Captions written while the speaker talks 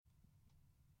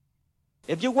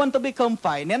If you want to become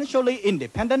financially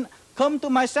independent, come to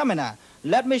my seminar.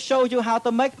 Let me show you how to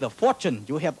make the fortune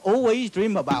you have always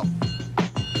dreamed about.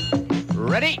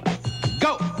 Ready?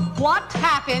 Go! What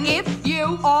happens if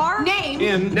you are named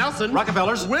In Nelson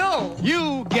Rockefeller's will,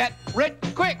 you get rich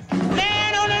quick.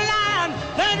 Stand on the line,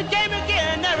 play the game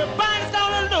again. Everybody's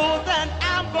gonna lose, and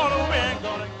I'm gonna win.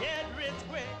 Gonna get rich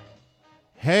quick.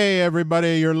 Hey,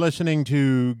 everybody, you're listening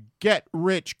to Get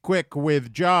Rich Quick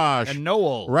with Josh. And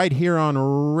Noel. Right here on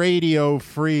Radio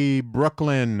Free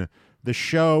Brooklyn, the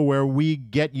show where we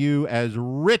get you as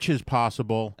rich as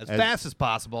possible. As fast as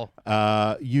possible.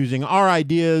 Using our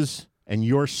ideas and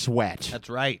your sweat. That's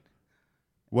right.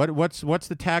 What's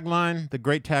the tagline? The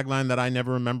great tagline that I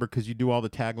never remember because you do all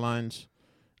the taglines.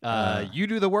 You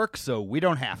do the work, so we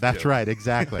don't have to. That's right,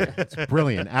 exactly. It's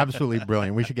brilliant, absolutely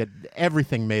brilliant. We should get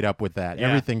everything made up with that. Yeah.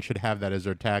 Everything should have that as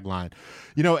our tagline.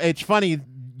 You know, it's funny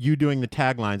you doing the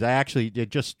taglines. I actually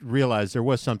just realized there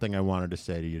was something I wanted to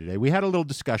say to you today. We had a little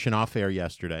discussion off air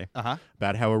yesterday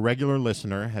about how a regular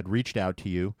listener had reached out to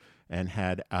you and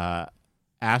had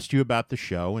asked you about the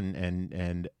show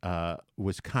and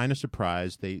was kind of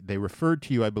surprised. They referred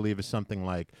to you, I believe, as something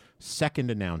like second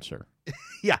announcer.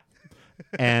 Yeah.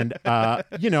 And,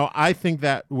 I think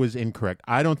that was incorrect.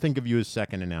 I don't think of you as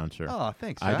second announcer. Oh,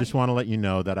 thanks, I Josh. just want to let you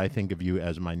know that I think of you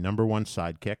as my number one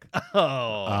sidekick.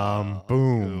 Oh.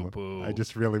 Boom. Boo. I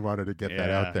just really wanted to get that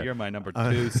out there. You're my number 2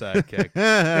 sidekick.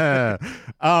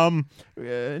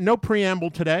 No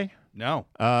preamble today. No.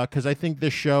 Because I think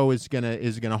this show is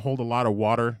gonna hold a lot of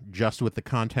water just with the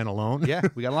content alone. Yeah,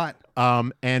 we got a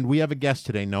lot. And we have a guest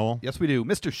today, Noel. Yes, we do.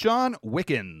 Mr. Sean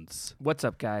Wickens. What's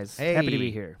up, guys? Hey. Happy to be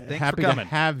here. Thanks Happy for coming.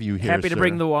 to have you here. Happy to sir.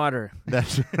 bring the water.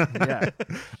 That's Yeah.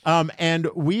 And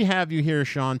we have you here,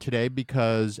 Sean, today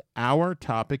because our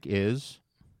topic is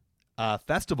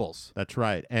Festivals. that's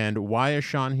right. And why is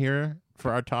Sean here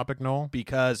for our topic, Noel?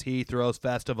 Because he throws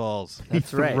festivals.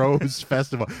 That's right. Throws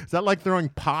festival. Is that like throwing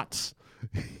pots?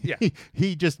 Yeah.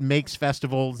 he just makes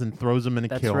festivals and throws them in a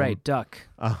That's kiln. right, duck.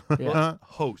 Yeah.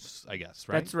 Hosts, I guess,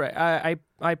 right? That's right.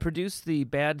 I produce the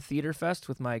Bad Theater Fest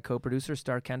with my co-producer,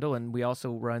 Star Kendall, and we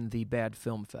also run the Bad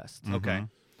Film Fest. Okay.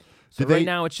 So Did right they-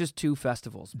 now it's just 2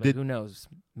 festivals, but Did- who knows?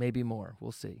 Maybe more.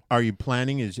 We'll see. Are you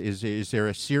planning? Is there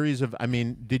a series of? I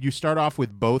mean, did you start off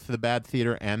with both the Bad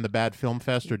Theater and the Bad Film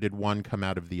Fest, or did one come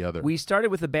out of the other? We started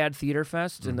with the Bad Theater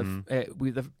Fest, and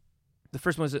the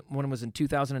first one was in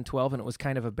 2012, and it was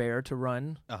kind of a bear to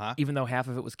run, even though half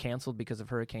of it was canceled because of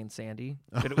Hurricane Sandy.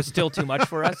 But it was still too much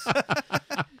for us.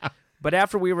 But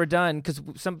after we were done, because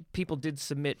some people did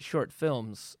submit short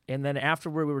films, and then after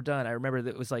we were done, I remember that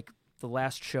it was like the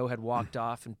last show had walked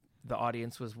off, and the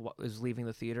audience was leaving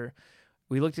the theater.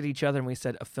 We looked at each other and we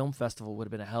said a film festival would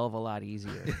have been a hell of a lot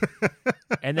easier.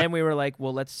 And then we were like,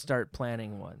 well, let's start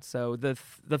planning one. So the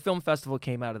film festival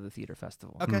came out of the theater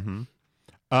festival. Okay.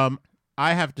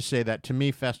 I have to say that to me,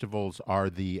 festivals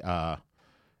are the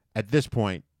at this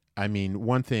point. I mean,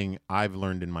 one thing I've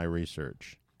learned in my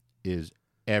research is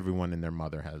everyone and their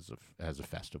mother has a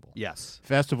festival. Yes.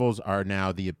 Festivals are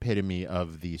now the epitome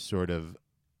of the sort of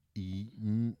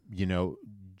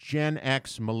Gen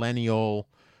X millennial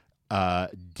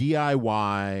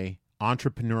DIY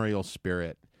entrepreneurial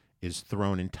spirit is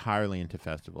thrown entirely into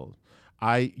festivals.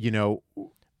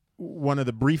 One of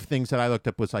the brief things that I looked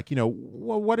up was like,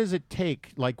 what does it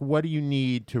take? Like, what do you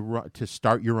need to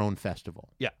start your own festival?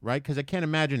 Yeah. Right? Because I can't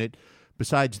imagine it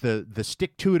besides the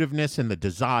stick-to-itiveness and the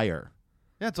desire.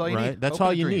 That's all you Right? need. That's Hope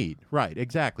all and a you dream. need. Right,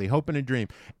 exactly. Hope and a dream.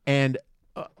 And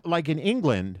like in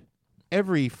England,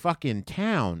 every fucking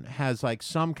town has like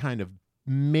some kind of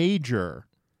major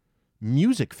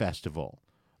music festival.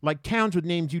 Like towns with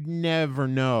names you'd never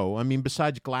know. I mean,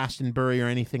 besides Glastonbury or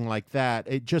anything like that,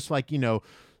 it just like,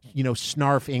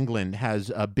 Snarf, England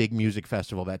has a big music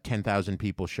festival that 10,000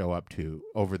 people show up to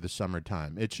over the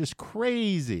summertime. It's just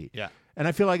crazy. Yeah. And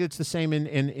I feel like it's the same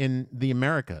in the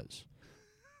Americas.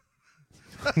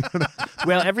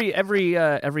 Well,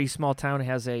 every small town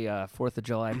has a 4th of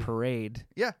July parade.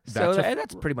 Yeah. So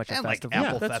that's pretty much a And like festival.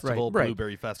 Apple That's Festival, right.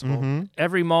 Blueberry Festival. Mm-hmm.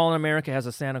 Every mall in America has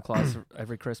a Santa Claus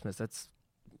every Christmas.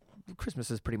 Christmas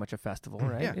is pretty much a festival,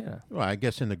 right? Yeah. Well, I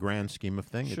guess in the grand scheme of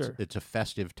things, Sure. it's a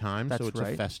festive time, That's so it's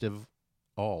right. a festive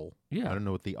all. Yeah. I don't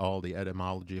know what the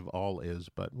etymology of all is,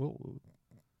 but we'll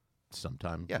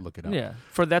sometime look it up. Yeah.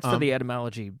 For the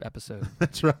etymology episode.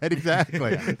 That's right,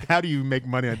 exactly. How do you make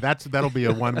money? That'll be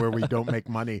a one where we don't make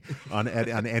money on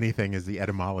anything is the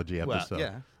etymology Well, episode.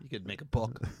 yeah. You could make a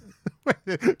book.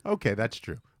 Okay, that's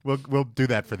true. We'll do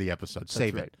that for the episode.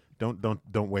 Save right. it.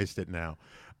 Don't waste it now.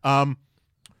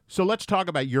 So let's talk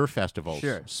about your festivals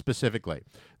Sure. specifically.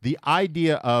 The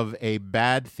idea of a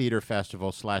bad theater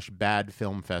festival / bad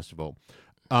film festival.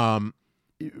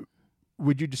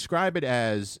 Would you describe it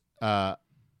as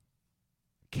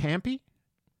campy?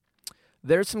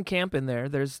 There's some camp in there.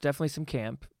 There's definitely some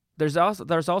camp. There's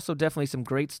also definitely some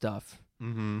great stuff.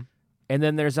 Mm-hmm. And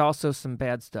then there's also some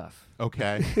bad stuff.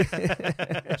 Okay.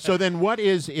 So then what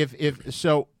is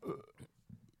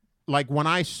like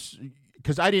when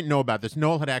because I didn't know about this.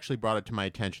 Noel had actually brought it to my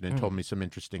attention and told me some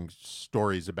interesting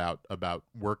stories about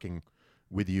working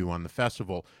with you on the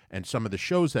festival and some of the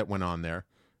shows that went on there.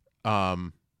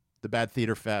 The Bad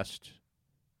Theater Fest,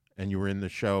 and you were in the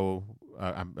show.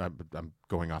 I'm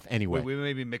going off anyway. We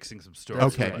may be mixing some stories.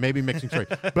 Okay, maybe mixing stories.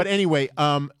 But anyway,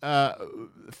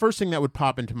 first thing that would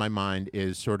pop into my mind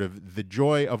is sort of the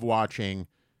joy of watching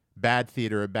bad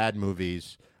theater or bad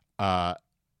movies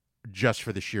just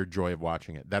for the sheer joy of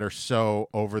watching it, that are so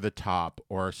over the top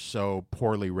or so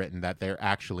poorly written that they're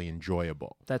actually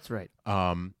enjoyable. That's right.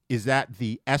 Is that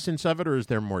the essence of it, or is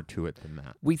there more to it than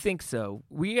that? We think so.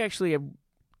 We actually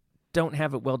don't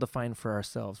have it well defined for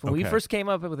ourselves. When we first came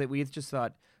up with it, we just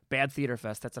thought, Bad Theater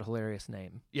Fest, that's a hilarious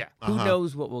name. Yeah. Who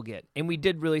knows what we'll get? And we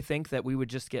did really think that we would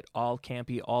just get all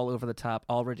campy, all over the top,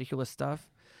 all ridiculous stuff.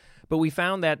 But we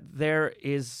found that there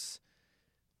is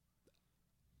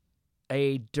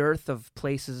a dearth of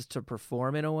places to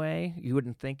perform in a way. You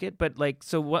wouldn't think it. But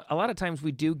a lot of times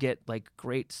we do get like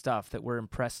great stuff that we're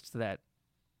impressed that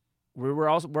we're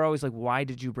always like, why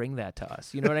did you bring that to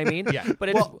us? You know what I mean? Yeah.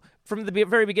 But from the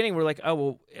very beginning, we're like, oh,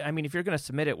 well, I mean, if you're going to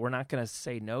submit it, we're not going to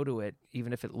say no to it,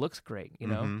 even if it looks great, you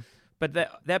know? Mm-hmm. But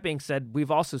that being said, we've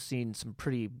also seen some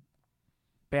pretty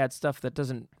bad stuff that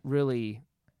doesn't really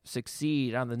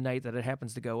succeed on the night that it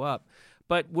happens to go up.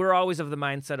 But we're always of the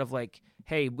mindset of like,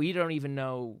 hey, we don't even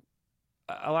know.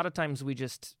 A lot of times we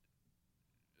just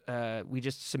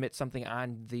submit something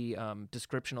on the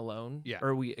description alone,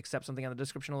 or we accept something on the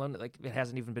description alone, like it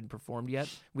hasn't even been performed yet.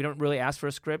 We don't really ask for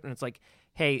a script, and it's like,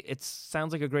 hey, it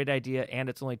sounds like a great idea, and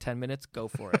it's only 10 minutes. Go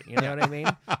for it. You know what I mean?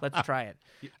 Let's try it.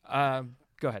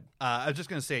 Go ahead. I was just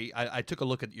going to say, I took a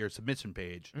look at your submission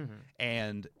page,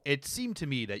 and it seemed to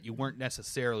me that you weren't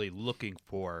necessarily looking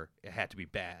for it had to be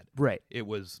bad. Right. It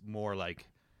was more like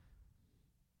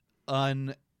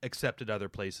unaccepted other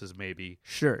places, maybe.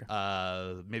 Sure.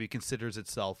 Maybe considers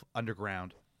itself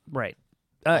underground. Right.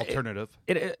 Alternative.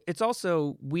 It's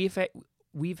also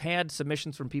we've had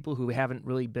submissions from people who haven't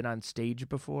really been on stage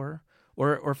before,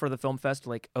 or for the film fest,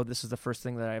 like, oh, this is the first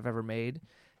thing that I've ever made,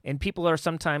 and people are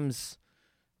sometimes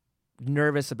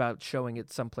nervous about showing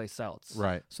it someplace else.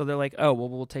 Right. So they're like, oh, well,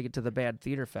 we'll take it to the Bad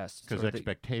Theater Fest. Because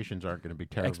expectations aren't going to be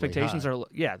terribly expectations high.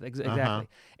 are, exactly.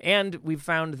 And we've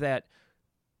found that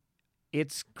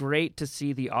it's great to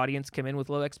see the audience come in with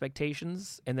low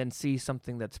expectations and then see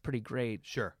something that's pretty great.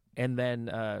 Sure. And then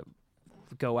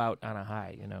go out on a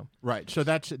high, you know. Right. So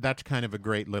that's kind of a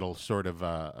great little sort of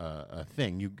a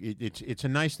thing. It's a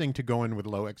nice thing to go in with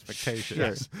low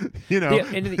expectations. Sure. You know.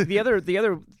 And the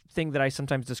other thing that I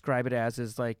sometimes describe it as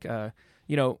is like,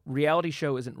 reality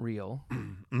show isn't real.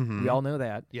 Mm-hmm. We all know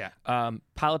that. Yeah.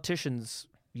 Politicians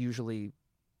usually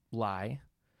lie,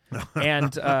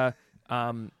 and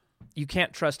you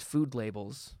can't trust food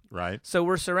labels. Right. So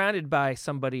we're surrounded by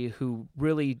somebody who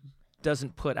really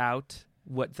doesn't put out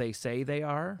what they say they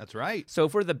are. That's right. So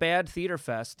if we're the Bad Theater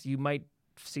Fest, you might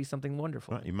see something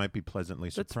wonderful. Well, you might be pleasantly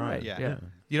That's surprised. right. Yeah.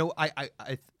 You know, I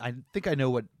think I know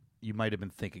what you might have been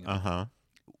thinking of. Uh-huh.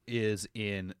 Is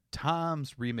in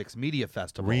Tom's Remix Media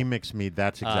Festival. Remix Me,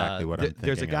 that's exactly what I'm thinking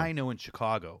There's a guy of. I know in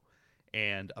Chicago,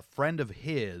 and a friend of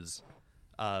his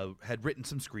had written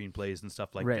some screenplays and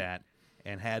stuff like Right. that,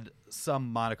 and had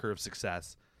some moniker of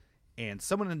success. And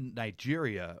someone in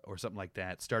Nigeria or something like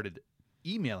that started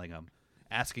emailing him,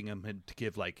 asking him to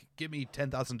give me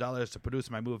 $10,000 to produce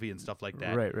my movie and stuff like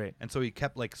that. Right. And so he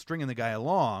kept stringing the guy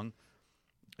along,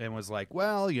 and was like,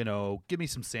 well, give me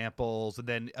some samples, and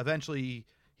then eventually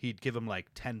he'd give him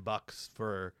 $10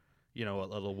 for, a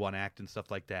little one act and stuff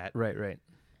like that. Right.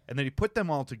 And then he put them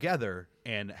all together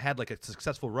and had a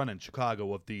successful run in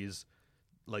Chicago of these,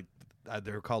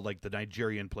 they're called the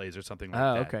Nigerian plays or something like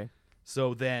that. Oh, okay.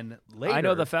 So then later, I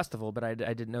know the festival, but I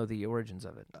didn't know the origins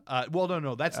of it. well,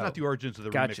 no, that's not the origins of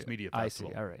the Gotcha. Remix Media I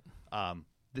Festival. see. All right.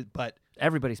 But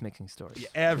Everybody's mixing stories. yeah,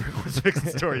 everyone's mixing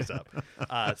stories up.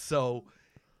 So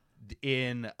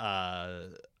in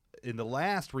the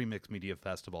last Remix Media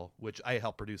Festival, which I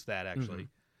helped produce that actually,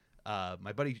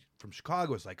 my buddy from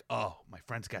Chicago was like, "Oh, my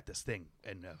friend's got this thing,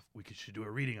 and we should do a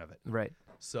reading of it." Right.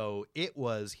 So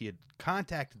he had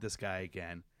contacted this guy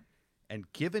again and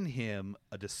given him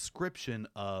a description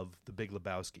of The Big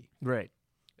Lebowski. Right.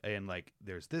 and like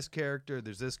there's this character,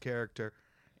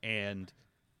 and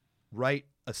write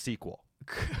a sequel.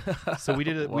 So we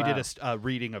did a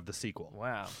reading of the sequel.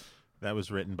 Wow. That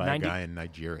was written by 90 a guy in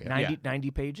Nigeria.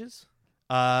 90 pages?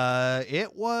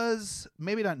 It was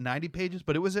maybe not 90 pages,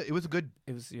 but it was a good.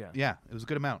 It was it was a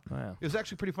good amount. Wow. It was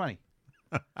actually pretty funny.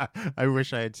 I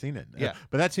wish I had seen it. Yeah.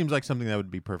 But that seems like something that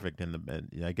would be perfect in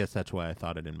the. I guess that's why I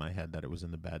thought it in my head that it was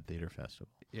in the Bad Theater Festival.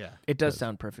 Yeah. It does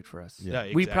sound perfect for us. Yeah, We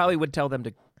exactly. probably would tell them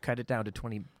to cut it down to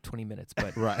 20 minutes,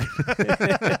 but Right.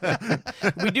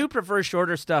 we do prefer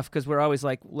shorter stuff because we're always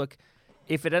like, look,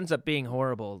 if it ends up being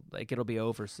horrible, like it'll be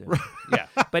over soon. Yeah.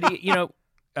 But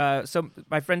so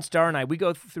my friend Star and I, we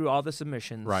go through all the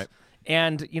submissions, Right.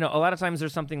 And a lot of times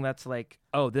there's something that's like,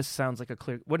 oh, this sounds like a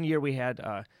clear. One year we had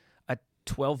a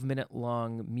 12-minute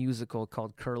long musical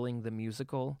called Curling the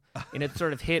Musical, and it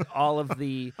sort of hit all of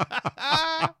the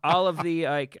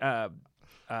like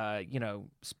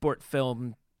sport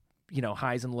film,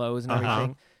 highs and lows and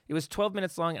everything. It was 12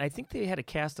 minutes long, and I think they had a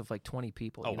cast of like 20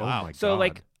 people. Oh, you know? wow. my So God.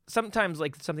 like sometimes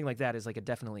like something like that is like a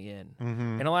definitely in,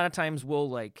 and a lot of times we'll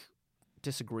like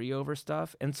disagree over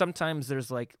stuff, and sometimes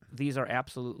there's like these are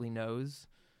absolutely no's,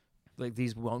 like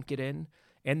these won't get in,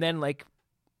 and then like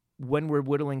when we're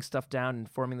whittling stuff down and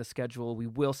forming the schedule, we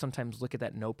will sometimes look at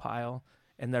that no pile,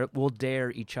 and we'll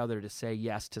dare each other to say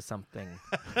yes to something.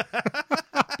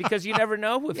 Because you never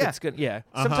know if it's good. Yeah.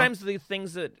 Sometimes the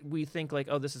things that we think like,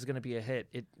 oh, this is going to be a hit,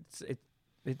 it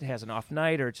has an off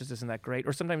night, or it just isn't that great,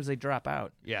 or sometimes they drop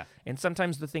out. Yeah. And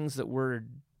sometimes the things that we're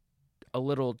a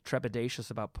little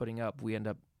trepidatious about putting up, we end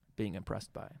up being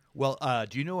impressed by. Well,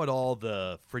 do you know at all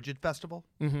the Frigid Festival?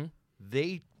 Mm-hmm.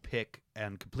 They pick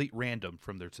and complete random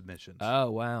from their submissions. Oh,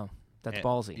 wow. That's And-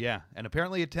 ballsy. Yeah, and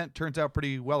apparently it turns out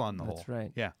pretty well on the whole. That's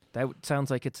right. Yeah. That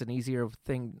sounds like it's an easier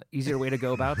way to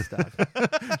go about stuff.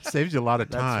 Saves you a lot of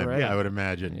That's time, right. I would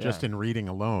imagine, Yeah. just in reading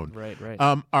alone. Right.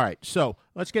 All right, so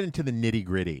let's get into the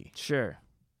nitty-gritty. Sure.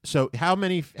 So how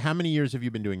many years have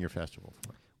you been doing your festival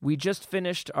for? We just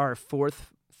finished our 4th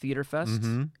Theater Fest,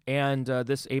 and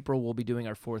this April we'll be doing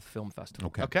our 4th Film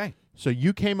Festival. Okay. So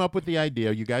you came up with the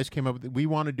idea. You guys came up with we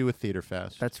want to do a theater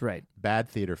fest. That's right. Bad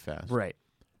Theater Fest. Right.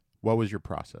 What was your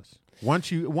process? Once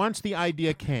the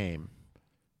idea came,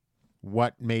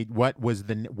 what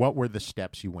were the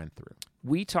steps you went through?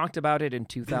 We talked about it in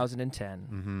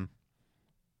 2010,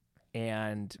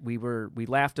 and we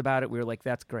laughed about it. We were like,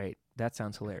 "That's great. That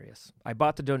sounds hilarious." I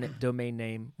bought the domain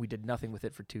name. We did nothing with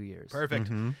it for 2 years.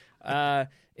 Perfect.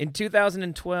 In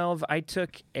 2012, I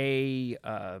took a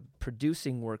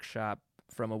producing workshop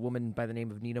from a woman by the name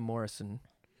of Nina Morrison,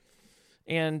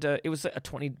 and it was a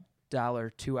 $20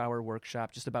 2-hour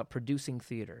workshop just about producing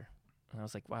theater. And I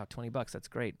was like, wow, $20, that's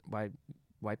great.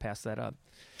 Why pass that up?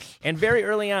 And very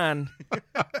early on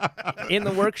in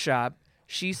the workshop,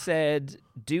 she said,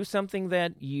 do something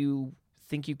that you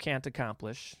think you can't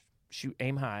accomplish,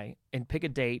 aim high, and pick a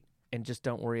date, and just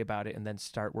don't worry about it, and then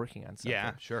start working on something.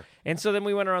 Yeah, sure. And so then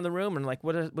we went around the room and like,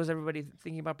 what was everybody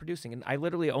thinking about producing? And I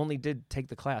literally only did take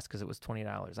the class because it was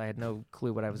 $20. I had no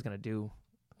clue what I was going to do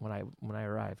when I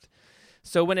arrived.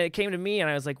 So when it came to me, and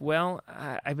I was like, well,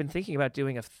 I've been thinking about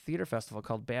doing a theater festival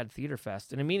called Bad Theater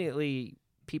Fest, and immediately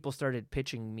people started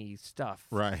pitching me stuff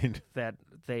that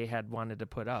they had wanted to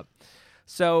put up.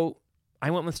 So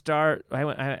I went with Star.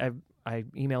 I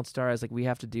emailed Star. I was like, we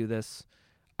have to do this.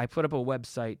 I put up a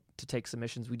website to take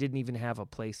submissions. We didn't even have a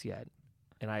place yet,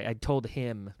 and I told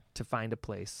him to find a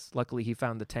place. Luckily, he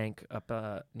found the Tank up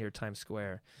near Times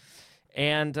Square,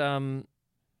 and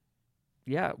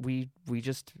yeah, we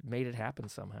just made it happen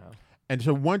somehow. And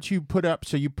so once you put up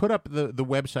the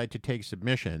website to take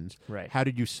submissions, Right. How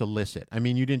did you solicit? I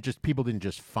mean, people didn't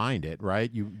just find it,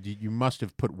 right? You must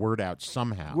have put word out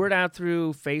somehow. Word out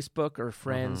through Facebook or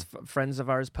friends. Friends of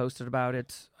ours posted about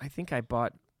it. I think I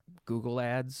bought Google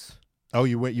Ads. Oh,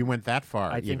 you went that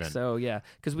far? I think so, yeah.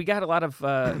 Because we got a lot of.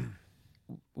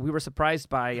 We were surprised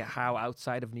by how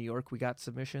outside of New York we got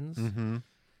submissions. Mm-hmm.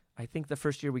 I think the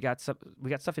first year we got stuff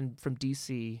from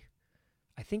D.C.,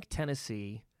 I think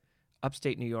Tennessee,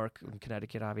 upstate New York, and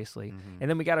Connecticut, obviously, and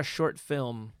then we got a short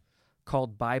film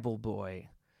called Bible Boy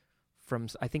from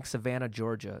I think Savannah,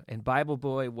 Georgia, and Bible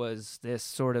Boy was this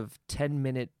sort of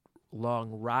 10-minute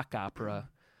long rock opera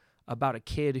about a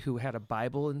kid who had a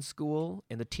Bible in school,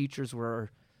 and the teachers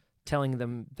were telling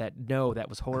them that no, that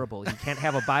was horrible. You can't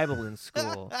have a Bible in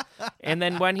school. And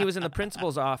then when he was in the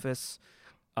principal's office,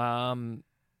 the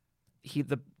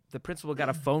principal got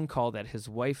a phone call that his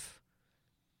wife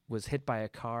was hit by a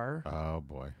car. Oh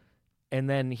boy. And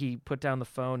then he put down the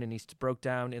phone and he broke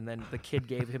down, and then the kid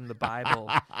gave him the Bible.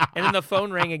 And then the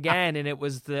phone rang again, and it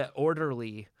was the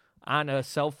orderly on a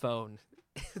cell phone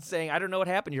saying, "I don't know what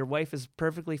happened. Your wife is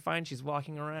perfectly fine. She's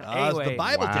walking around." The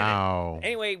Bible Wow.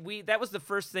 Anyway, that was the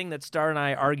first thing that Star and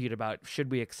I argued about.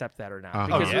 Should we accept that or not?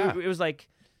 Uh-huh. Because Oh, yeah. it was like,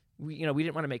 we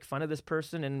didn't want to make fun of this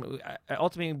person, and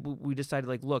ultimately we decided,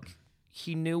 like, look,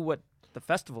 he knew what the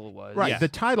festival was. Right. Yeah. The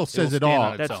title says it stand all.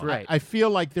 on its That's own. right. I feel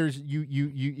like there's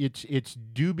it's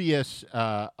dubious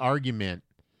argument.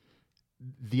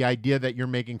 The idea that you're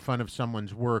making fun of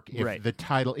someone's work if Right. the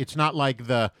title, it's not like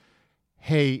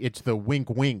it's the wink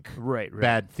wink Right.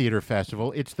 bad theater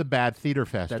festival. It's the bad theater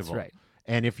festival. right.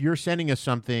 And if you're sending us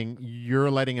something, you're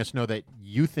letting us know that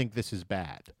you think this is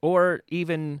bad. Or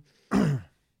even,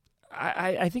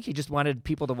 I think he just wanted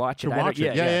people to watch it. To I don't- watch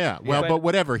it. Yeah. Well, but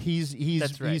whatever. He's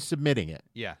That's right. he's submitting it.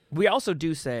 Yeah. we also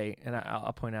do say, and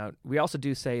I'll point out, we also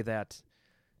do say that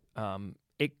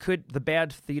the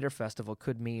bad theater festival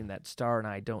could mean that Star and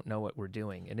I don't know what we're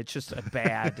doing, and it's just a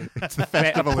bad, It's the a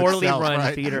festival poorly itself, run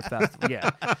right? theater festival.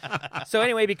 Yeah. So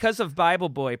anyway, because of Bible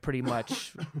Boy, pretty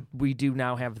much, we do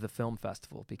now have the film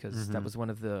festival because that was one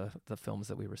of the films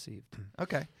that we received.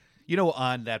 Okay.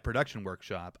 On that production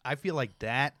workshop, I feel like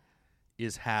that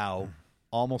is how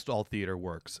almost all theater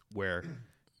works, where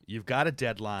you've got a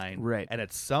deadline, Right. and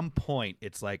at some point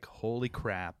it's like, holy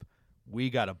crap, we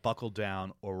got to buckle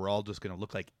down or we're all just going to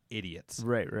look like idiots.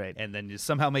 Right. And then you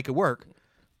somehow make it work,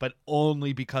 but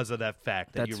only because of that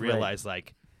fact that you That's right. realize,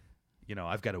 like,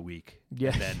 I've got a week,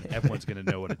 Yeah. and then everyone's going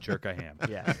to know what a jerk I am.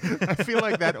 Yeah. I feel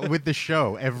like that with the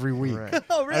show every week. Right.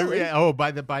 Oh, really?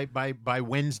 By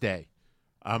Wednesday,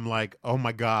 I'm like, oh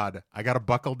my God, I got to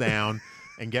buckle down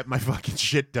and get my fucking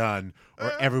shit done,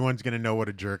 or everyone's gonna know what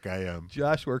a jerk I am.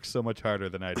 Josh works so much harder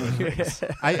than I do.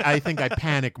 I think I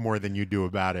panic more than you do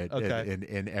about it Okay.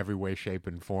 in every way, shape,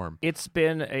 and form. It's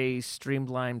been a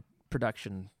streamlined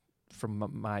production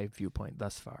from my viewpoint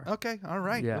thus far. Okay, all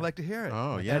right. Yeah. I'd like to hear it.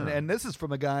 Oh, yeah. And this is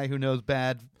from a guy who knows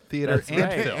bad theater That's and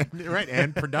right. film. Right,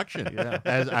 and production, Yeah.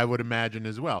 as I would imagine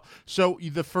as well. So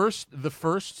the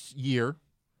first year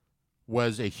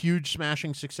was a huge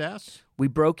smashing success. We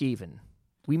broke even.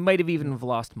 We might have even have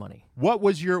lost money. What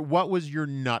was your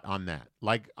nut on that?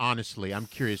 Like, honestly, I'm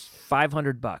curious.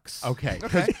 $500. Okay.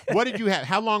 'Cause what did you have?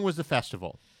 How long was the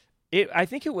festival? I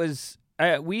think it was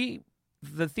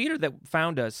the theater that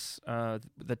found us,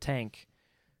 the Tank.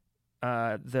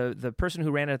 The person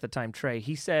who ran it at the time, Trey,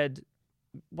 he said,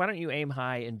 "Why don't you aim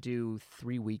high and do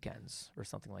 3 weekends or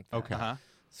something like that?" Okay. Uh-huh.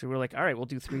 So we're like, "All right, we'll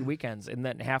do 3 weekends," and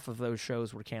then half of those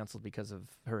shows were canceled because of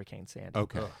Hurricane Sandy.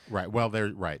 Okay. Right. Well,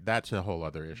 that's a whole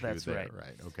other issue. That's there.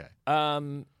 right. Okay.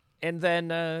 And then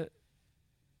there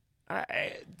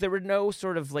were no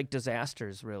sort of like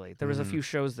disasters really. There was a few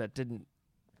shows that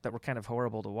were kind of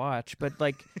horrible to watch, but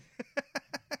like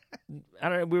I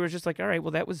don't know. We were just like, all right,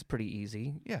 well, that was pretty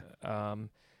easy. Yeah.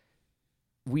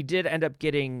 We did end up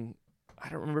getting. I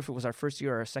don't remember if it was our first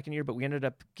year or our second year, but we ended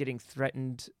up getting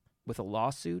threatened with a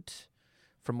lawsuit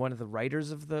from one of the writers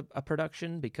of the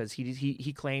production because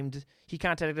he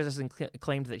contacted us and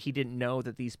claimed that he didn't know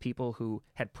that these people who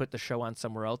had put the show on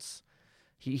somewhere else,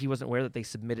 he wasn't aware that they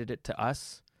submitted it to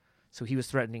us, so he was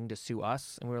threatening to sue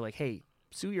us, and we were like, hey,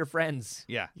 sue your friends.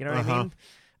 Yeah. You know what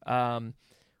I mean?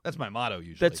 That's my motto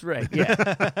usually. That's right.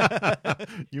 Yeah.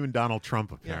 You and Donald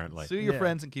Trump, apparently. Sue your Yeah.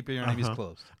 friends and keep your enemies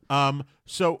close.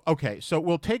 So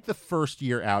we'll take the first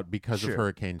year out because of Sure.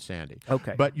 Hurricane Sandy.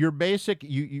 Okay. But your basic,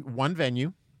 you one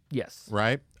venue, Yes.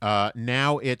 right?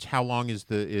 Now it's how long is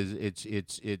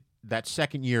that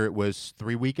second year? It was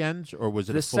 3 weekends, or was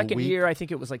it The a full second week? year, I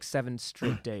think it was like 7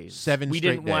 straight days. 7 We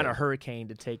straight didn't want a days. hurricane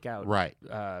to take out Right.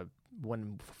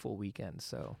 one full weekend.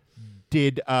 So,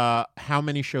 Did how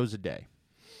many shows a day?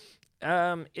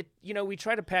 we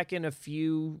try to pack in a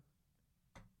few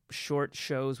short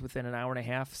shows within an hour and a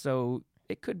half. So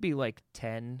it could be like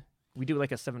 10. We do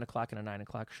like a 7 o'clock and a 9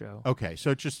 o'clock show. Okay,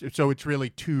 so it's really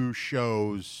 2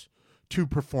 shows, 2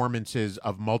 performances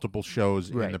of multiple shows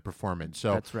in Right. the performance.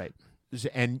 So That's right.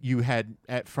 and you had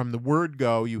from the word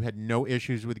go, you had no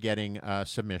issues with getting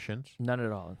submissions. None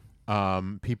at all.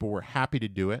 People were happy to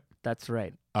do it. That's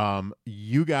right.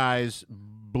 You guys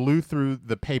blew through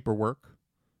the paperwork.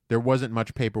 There wasn't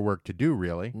much paperwork to do,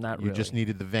 really. Not You just really.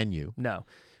 needed the venue. No.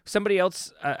 Somebody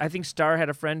else, I think Star had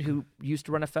a friend who used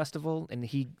to run a festival, and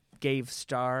he gave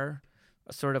Star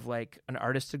a sort of like an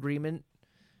artist agreement.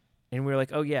 And we were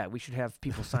like, oh, yeah, we should have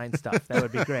people sign stuff. That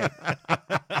would be great.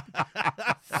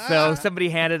 So somebody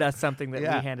handed us something that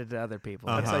Yeah. we handed to other people.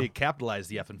 That's how you capitalize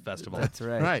the effing festival. That's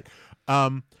right. Right.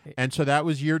 And so that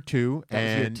was year 2, That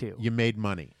was year and 2. you made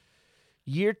money.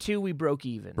 Year 2, we broke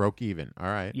even. Broke even. All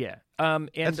right. Yeah. And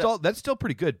That's still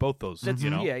pretty good, both those. that's, you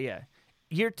know? yeah.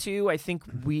 Year 2, I think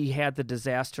we had the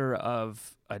disaster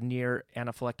of a near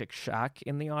anaphylactic shock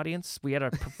in the audience. We had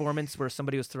a performance where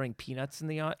somebody was throwing peanuts in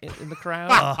the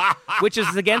crowd, which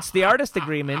is against the artist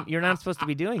agreement. You're not supposed to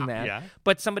be doing that. Yeah.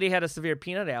 But somebody had a severe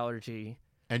peanut allergy.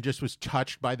 And just was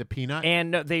touched by the peanut?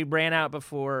 And they ran out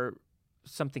before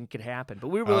something could happen. But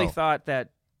we really thought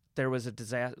that there was a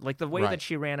disaster. Like the way that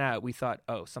she ran out, we thought,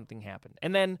 oh, something happened.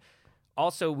 And then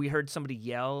also we heard somebody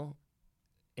yell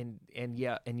and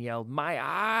yelled, "My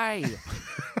eye!"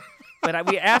 But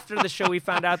after the show, we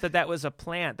found out that was a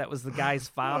plant. That was the guy's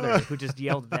father who just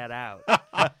yelled that out.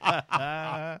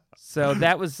 So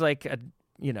that was like a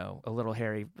little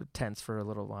hairy, tense for a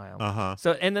little while. Uh-huh.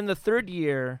 So and then the third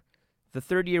year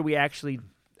we actually,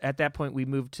 at that point, we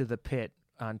moved to the Pit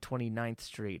on 29th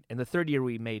Street. And the third year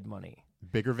we made money.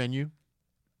 Bigger venue?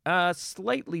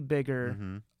 Slightly bigger.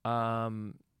 Mm-hmm.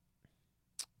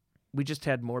 We just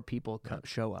had more people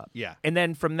show up. Yeah. And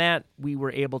then from that,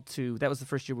 that was the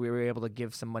first year we were able to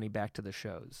give some money back to the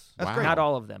shows. That's great. Not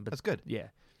all of them, but That's good. Yeah.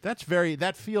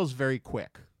 That feels very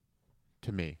quick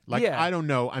to me. Like, Yeah. I don't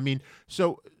know. I mean,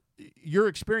 so your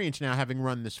experience now having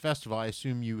run this festival, I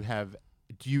assume you have,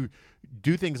 do you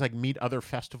do things like meet other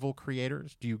festival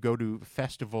creators? Do you go to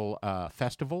festivals?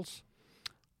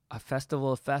 A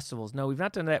festival of festivals. No, we've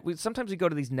not done that. Sometimes we go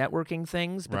to these networking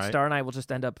things, but Right. Star and I will just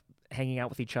end up hanging out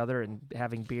with each other and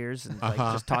having beers and like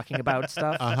just talking about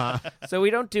stuff. So we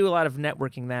don't do a lot of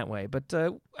networking that way. But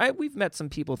we've met some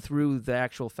people through the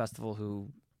actual festival who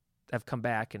have come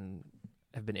back and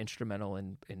have been instrumental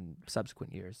in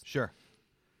subsequent years. Sure.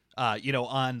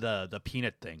 On the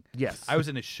peanut thing. Yes. I was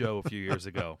in a show a few years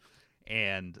ago,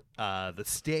 and the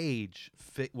stage,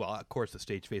 of course, the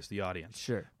stage faced the audience.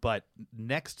 Sure. But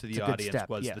next to It's the a good audience step,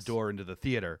 was yes. the door into the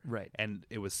theater. Right. And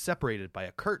it was separated by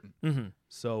a curtain. Mm-hmm.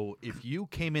 So if you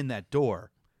came in that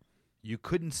door, you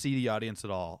couldn't see the audience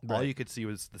at all. All Right. you could see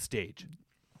was the stage.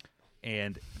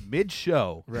 And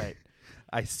mid-show, Right.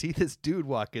 I see this dude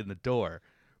walk in the door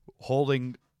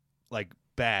holding, like,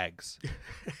 bags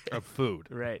of food.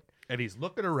 Right. And he's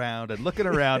looking around and looking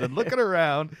around and looking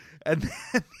around. And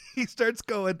then he starts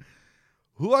going,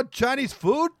 "Who want Chinese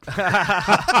food?"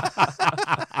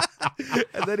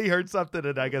 And then he heard something,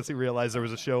 and I guess he realized there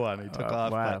was a show on. He took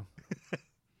off. Wow.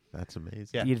 That's amazing.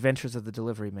 Yeah. The Adventures of the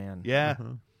Delivery Man. Yeah.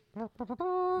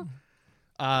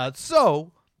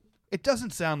 So it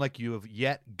doesn't sound like you have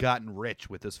yet gotten rich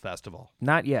with this festival.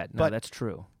 Not yet. No, But- that's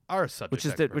true. Our subject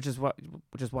Which expert.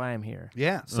 is why I'm here.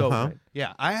 Yeah. So Uh-huh.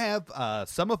 yeah, I have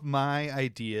some of my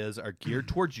ideas are geared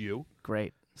towards you,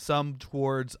 Great. some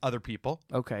towards other people.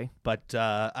 Okay. But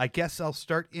I guess I'll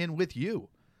start in with you.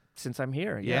 Since I'm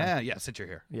here. Yeah. Since you're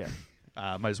here, Yeah.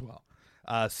 might as well.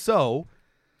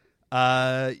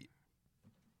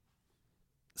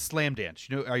 Slam Dance.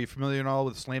 Are you familiar at all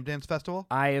with the Slam Dance Festival?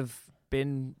 I have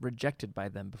been rejected by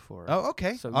them before. Oh,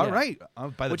 okay. So, All yeah. right.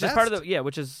 By the which best. is part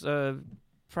of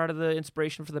part of the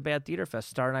inspiration for the Bad Theater Fest.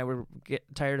 Star and I were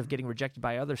tired of getting rejected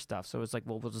by other stuff, so it's like,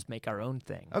 well, we'll just make our own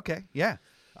thing. Okay, yeah.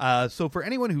 So for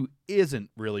anyone who isn't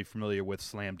really familiar with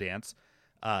Slam Dance,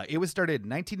 it was started in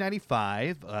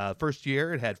 1995. First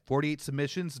year, it had 48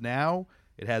 submissions. Now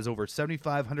it has over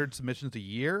 7,500 submissions a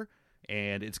year,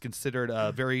 and it's considered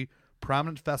a very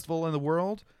prominent festival in the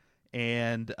world.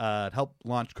 And it helped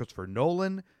launch Christopher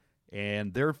Nolan,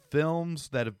 and their films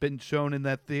that have been shown in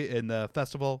in the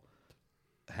festival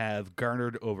have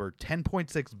garnered over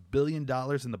 $10.6 billion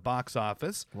in the box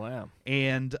office. Wow.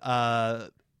 And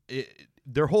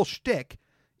their whole shtick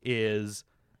is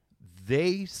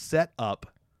they set up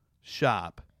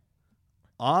shop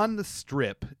on the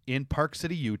strip in Park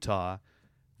City, Utah,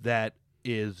 that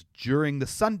is during the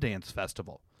Sundance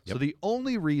Festival. Yep. So the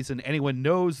only reason anyone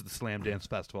knows the Slam Dance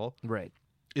Festival Right.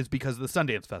 is because of the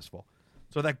Sundance Festival.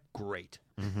 So that's great.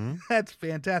 Mm-hmm. That's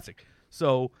fantastic.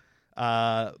 So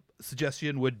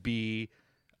suggestion would be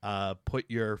put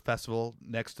your festival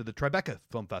next to the Tribeca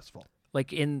Film Festival.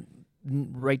 Like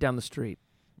right down the street.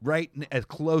 Right as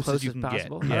close Close as you as can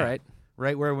possible? get. All right.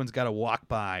 Right where everyone's got to walk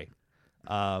by.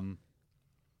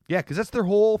 Yeah, because that's their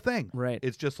whole thing. Right.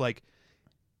 It's just like,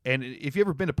 and if you've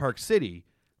ever been to Park City,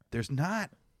 there's not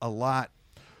a lot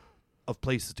of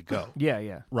places to go. Yeah,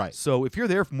 yeah. Right. So if you're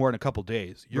there for more than a couple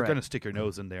days, you're Right. going to stick your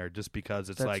nose in there just because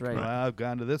it's That's like, right. well, I've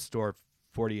gone to this store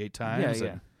 48 times. Yeah,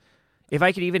 yeah. If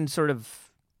I could even sort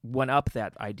of one-up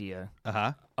that idea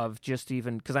Uh-huh. of just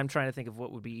even, because I'm trying to think of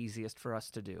what would be easiest for us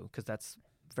to do, because that's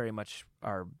very much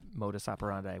our modus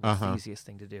operandi. What's the easiest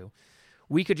thing to do?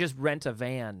 We could just rent a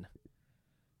van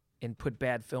and put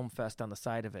Bad Film Fest on the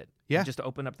side of it. Yeah. And just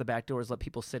open up the back doors, let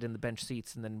people sit in the bench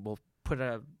seats, and then we'll put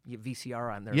a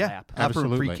VCR on their Yeah, lap. offer 'em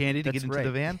Absolutely. free candy to That's get into right.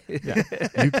 the van.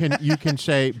 Yeah. You can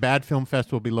say Bad Film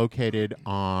Fest will be located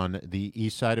on the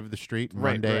east side of the street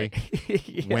Monday, Right.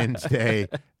 Yeah. Wednesday,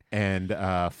 and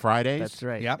Fridays. That's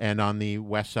right. Yep. And on the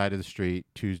west side of the street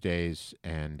Tuesdays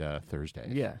and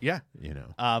Thursdays. Yeah. Yeah. You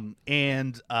know.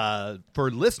 And for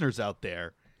listeners out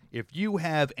there, if you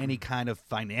have any kind of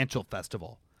financial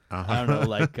festival, I don't know,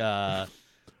 like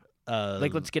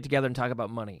Like, let's get together and talk about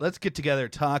money. let's get together,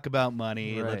 talk about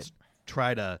money. Right. Let's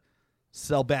try to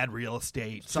sell bad real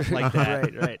estate, something like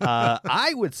that. Right.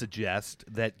 I would suggest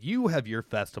that you have your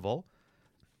festival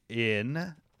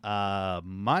in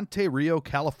Monte Rio,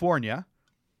 California,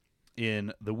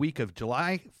 in the week of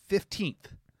July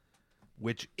 15th,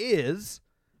 which is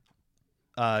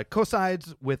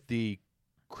coincides with the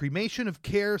cremation of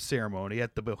care ceremony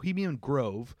at the Bohemian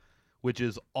Grove, which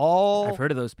is all I've heard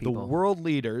of those the people. world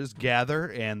leaders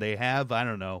gather, and they have, I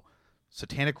don't know,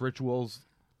 satanic rituals,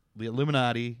 the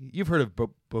Illuminati. You've heard of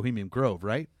Bohemian Grove,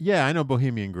 right? Yeah, I know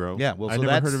Bohemian Grove. Yeah, well, I so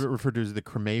never heard that's- of it referred to as the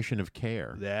cremation of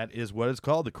care. That is what it's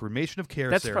called, the cremation of care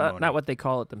That's ceremony. not what they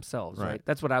call it themselves, right? Right.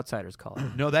 That's what outsiders call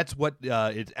it. No, that's what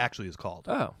it actually is called.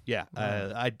 Oh. Yeah,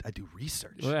 I do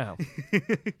research. Wow.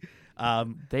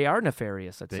 They are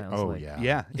nefarious, it sounds like.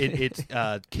 Yeah, it's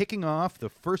kicking off the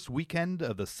first weekend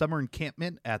of the summer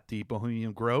encampment at the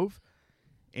Bohemian Grove.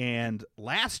 And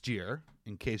last year,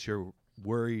 in case you're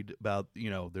worried about,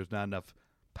 there's not enough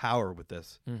power with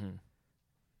this,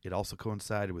 it also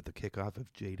coincided with the kickoff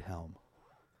of Jade Helm.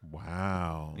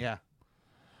 Wow. Yeah.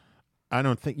 I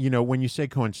don't think, when you say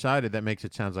coincided, that makes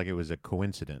it sound like it was a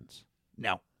coincidence.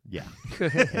 No, Yeah,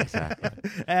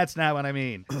 exactly. that's not what I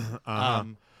mean.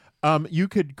 You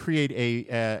could create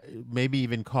maybe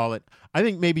even call it, I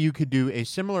think maybe you could do a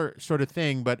similar sort of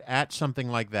thing, but at something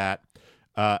like that,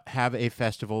 have a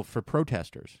festival for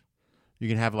protesters. You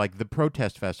can have like the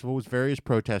protest festival, with various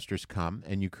protesters come,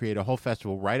 and you create a whole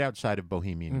festival right outside of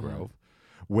Bohemian Grove,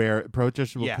 where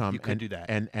protesters will Yeah, come you could do that.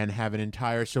 and have an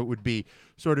entire. So it would be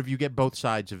sort of, you get both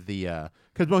sides of the,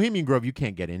 because Bohemian Grove you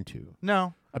can't get into.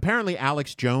 No. Apparently,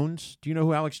 Alex Jones. Do you know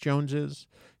who Alex Jones is?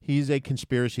 He's a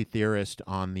conspiracy theorist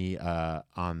on the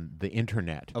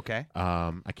internet. Okay.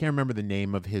 I can't remember the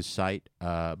name of his site,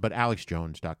 but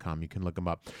AlexJones.com. You can look him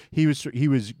up. He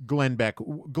was Glenn Beck.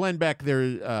 Glenn Beck.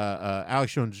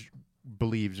 Alex Jones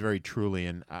believes very truly,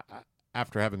 and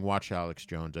after having watched Alex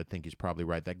Jones, I think he's probably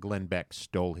right that Glenn Beck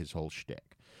stole his whole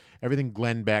shtick. Everything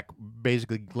Glenn Beck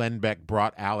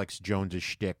brought Alex Jones's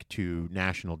shtick to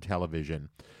national television.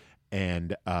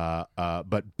 And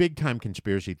but big time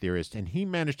conspiracy theorist, and he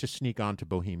managed to sneak onto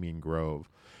Bohemian Grove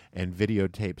and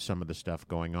videotape some of the stuff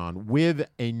going on with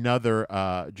another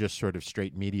just sort of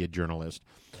straight media journalist,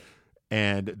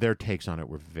 and their takes on it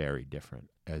were very different,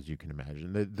 as you can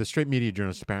imagine. The straight media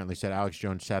journalist apparently said Alex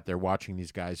Jones sat there watching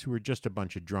these guys who were just a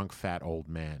bunch of drunk fat old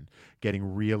men getting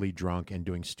really drunk and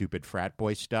doing stupid frat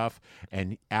boy stuff,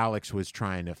 and Alex was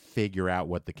trying to figure out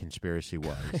what the conspiracy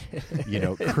was,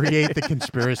 create the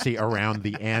conspiracy around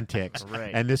the antics.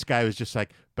 Right. And this guy was just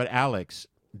like, but Alex,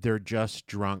 they're just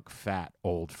drunk fat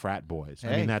old frat boys. I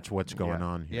Hey. mean, that's what's going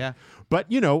on here. Yeah. But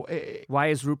Why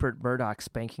is Rupert Murdoch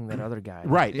spanking that other guy?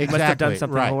 right, He exactly. must have done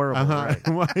something right. horrible. Uh-huh.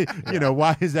 Right.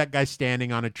 Why is that guy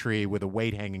standing on a tree with a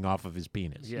weight hanging off of his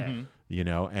penis? Yeah.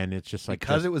 And it's just like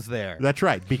Because it was there. That's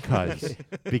right, because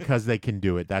they can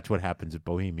do it. That's what happens at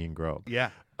Bohemian Grove. Yeah.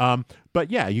 But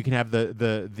yeah, you can have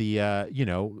the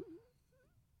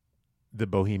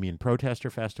Bohemian Protester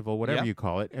Festival, whatever Yeah. you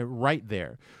call it, right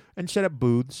there, and set up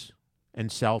booths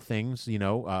and sell things.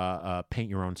 Paint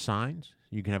your own signs.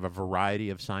 You can have a variety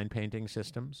of sign painting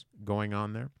systems going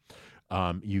on there.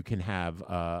 You can have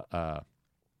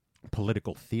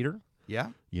political theater. Yeah.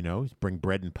 Bring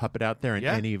Bread and Puppet out there, and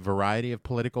Yeah. any variety of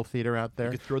political theater out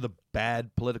there. You could throw the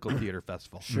bad political theater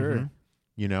festival. Sure.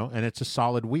 And it's a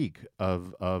solid week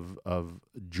of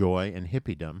joy and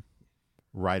hippiedom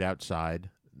right outside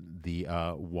the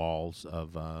walls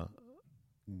of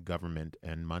government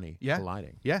and money Yeah.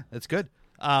 colliding. Yeah, that's good.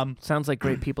 Sounds like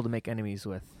great people to make enemies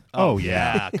with. Oh,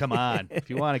 yeah. Come on. If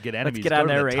you want to get enemies, get go on to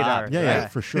their the top. radar. Yeah,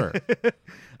 for sure.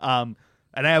 And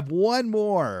I have one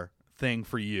more thing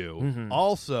for you,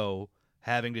 also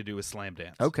having to do with Slam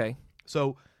Dance. Okay.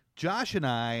 So Josh and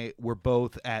I were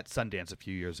both at Sundance a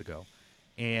few years ago,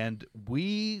 and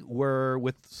we were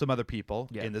with some other people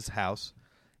Yeah. in this house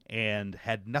and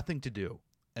had nothing to do.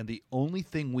 And the only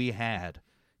thing we had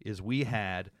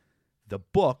the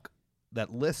book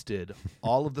that listed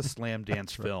all of the Slam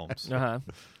Dance films. Uh-huh.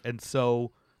 And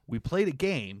so we played a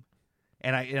game,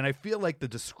 and I feel like the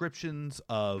descriptions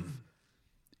of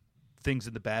things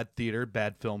in the Bad Theater,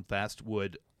 Bad Film Fest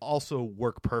would also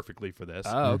work perfectly for this.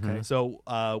 Oh, okay. So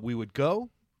we would go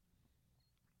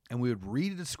and we would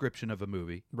read a description of a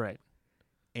movie, Right.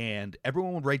 and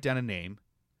everyone would write down a name,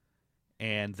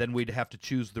 and then we'd have to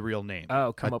choose the real name.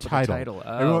 Oh, come A up title. with a title.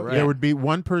 Oh, Everyone- right. There would be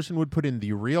one person would put in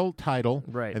the real title,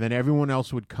 Right. and then everyone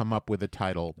else would come up with a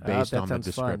title based that on the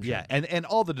sounds fun. description. Yeah, and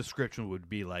all the description would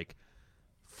be like,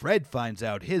 Fred finds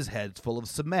out his head's full of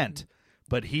cement,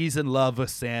 but he's in love with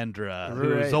Sandra,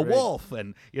 who's Right, a right. wolf,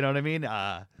 and you know what I mean?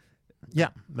 Yeah,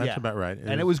 that's Yeah. about right.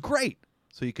 And it was great.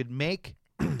 So you could make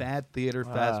Bad Theater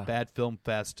Fest, Bad Film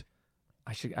Fest.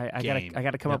 I Game.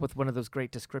 gotta come up with one of those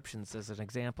great descriptions as an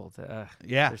example.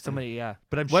 Yeah. There's so many. Yeah,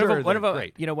 But I'm one sure of them, one of they're them,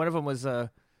 great. You know, one of them was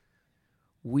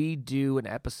we do an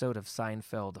episode of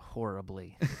Seinfeld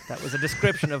horribly. That was a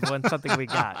description of something we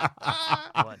got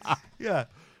once. Yeah.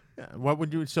 Yeah, what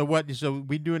would you? So what? So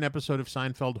we do an episode of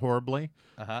Seinfeld horribly.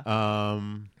 Uh-huh.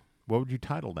 What would you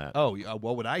title that? Oh,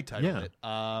 what would I title Yeah. it?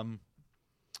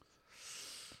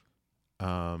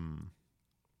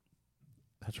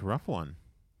 That's a rough one.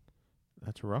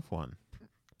 That's a rough one.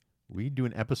 We do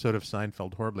an episode of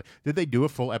Seinfeld horribly. Did they do a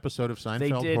full episode of Seinfeld They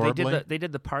did. horribly? They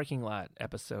did the parking lot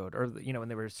episode, or when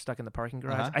they were stuck in the parking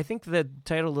garage. Uh-huh. I think the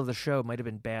title of the show might have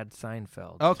been Bad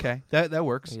Seinfeld. Okay, that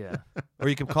works. Yeah. Or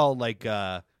you could call it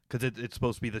because it's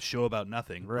supposed to be the show about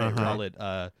nothing. Right, You call it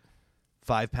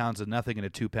 5 pounds of nothing in a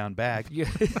 2-pound bag. Yeah.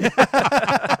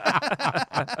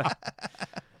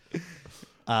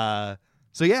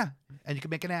 So yeah, and you can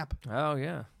make an app. Oh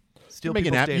yeah. Steal Make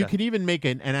an people's app. data. You could even make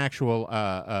an actual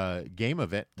game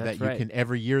of it That's that you right. can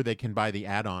every year they can buy the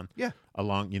add-on. Yeah.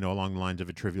 Along the lines of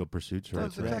a Trivial Pursuit. Or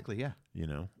That's exactly, yeah.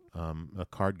 A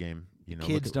card game.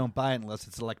 Kids don't buy it unless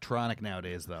it's electronic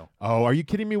nowadays, though. Oh, are you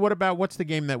kidding me? What's the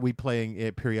game that we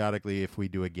play periodically if we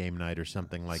do a game night or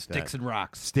something like that? Sticks and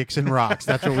rocks. Sticks and rocks.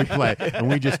 That's what we play. And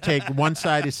we just take one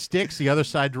side is sticks, the other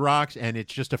side rocks, and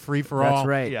it's just a free-for-all. That's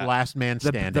right. Yeah. Last man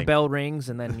standing. The bell rings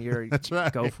and then you're That's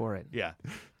right. go for it. Yeah.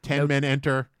 10 men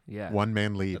enter, Yeah. 1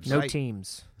 man leaves. No right.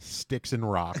 teams. Sticks and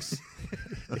rocks.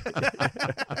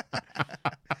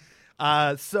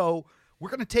 So we're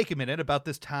going to take a minute about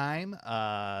this time.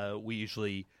 We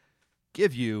usually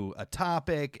give you a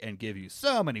topic and give you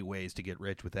so many ways to get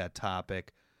rich with that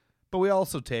topic. But we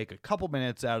also take a couple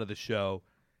minutes out of the show,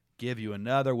 give you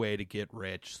another way to get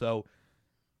rich. So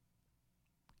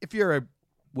if you're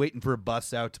waiting for a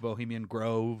bus out to Bohemian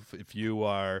Grove, if you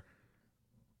are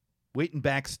waiting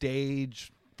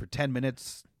backstage for 10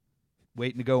 minutes,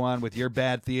 waiting to go on with your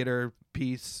bad theater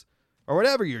piece, or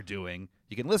whatever you're doing,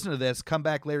 you can listen to this, come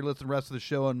back later, listen to the rest of the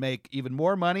show, and make even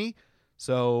more money.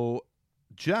 So,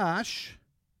 Josh.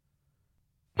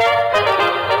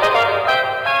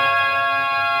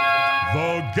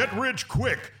 The Get Rich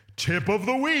Quick Tip of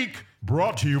the Week,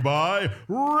 brought to you by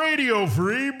Radio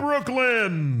Free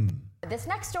Brooklyn. This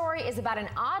next story is about an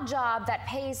odd job that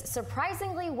pays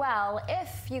surprisingly well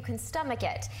if you can stomach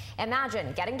it.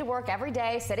 Imagine getting to work every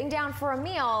day, sitting down for a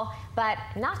meal, but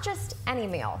not just any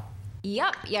meal.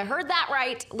 Yup, you heard that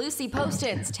right. Lucy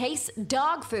Postins tastes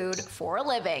dog food for a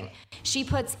living. She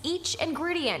puts each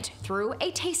ingredient through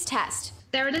a taste test.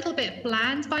 They're a little bit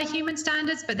bland by human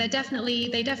standards, but they definitely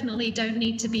don't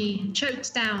need to be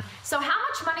choked down. So how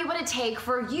much money would it take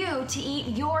for you to eat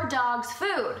your dog's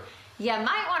food? You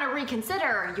might want to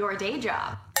reconsider your day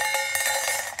job.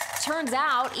 Turns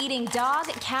out eating dog,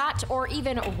 cat, or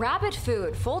even rabbit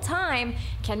food full-time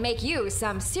can make you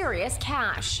some serious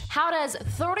cash. How does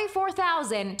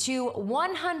 $34,000 to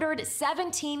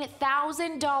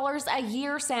 $117,000 a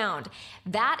year sound?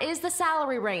 That is the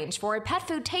salary range for a pet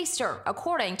food taster,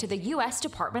 according to the U.S.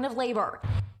 Department of Labor.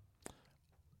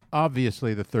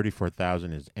 Obviously, the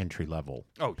 34,000 is entry level.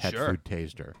 Oh, pet sure. food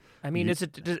taster. I mean, is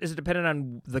it dependent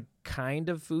on the kind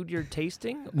of food you're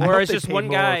tasting, I or hope is they just pay one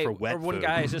more guy, for wet or one food.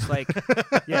 guy is just like,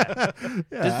 yeah.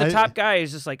 Does the top guy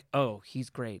is just like, oh,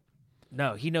 he's great.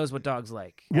 No, he knows what dogs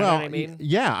like. You know Well, what I mean?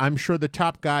 yeah, I'm sure the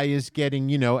top guy is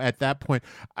getting, at that point,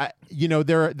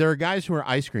 there are guys who are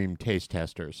ice cream taste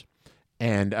testers,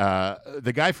 and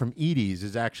the guy from Edie's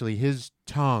is actually his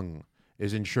tongue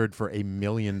is insured for $1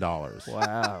 million.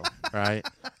 Wow. Right?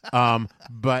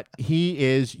 But he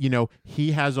is,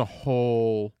 he has a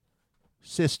whole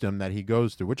system that he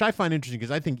goes through, which I find interesting because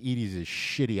I think Edie's is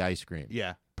shitty ice cream.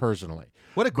 Yeah. Personally.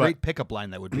 What a great pickup line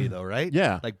that would be, though, right?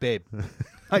 Yeah. Like, babe,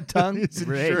 my tongue is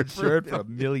insured insured for $1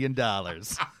 million. Sorry.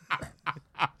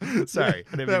 I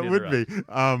didn't mean That to would interrupt.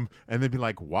 be. And they'd be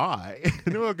like, why?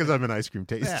 Well, because I'm an ice cream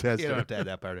taste Yeah, tester. you don't have to add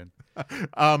that part in.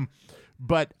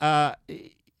 But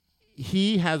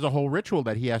he has a whole ritual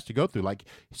that he has to go through. Like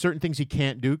certain things he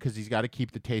can't do because he's got to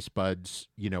keep the taste buds,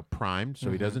 primed.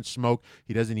 So he doesn't smoke.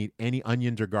 He doesn't eat any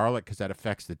onions or garlic because that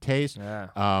affects the taste. Yeah.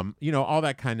 All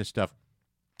that kind of stuff.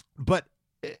 But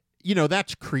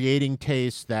that's creating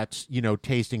taste. That's,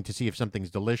 tasting to see if something's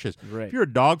delicious. Right. If you're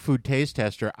a dog food taste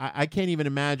tester, I can't even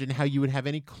imagine how you would have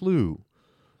any clue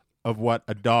of what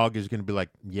a dog is going to be like.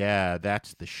 Yeah,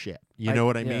 that's the shit. You know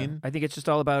what I mean? I think it's just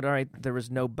all about, all right, there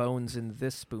was no bones in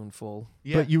this spoonful.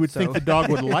 Yeah. But you would think the dog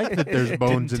would like that there's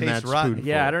bones in that rotten. spoonful.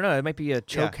 Yeah, I don't know. It might be a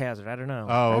choke hazard. I don't know.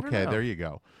 Oh, I don't okay. know. There you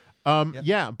go.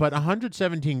 Yeah, but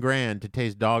 $117,000 to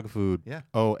taste dog food. Yeah.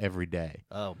 Every day.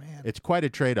 Oh man, it's quite a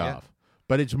trade-off. Yeah.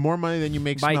 But it's more money than you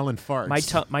make smelling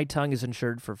farts. My tongue is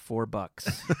insured for $4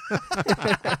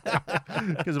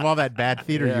 because of all that bad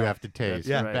theater you have to taste.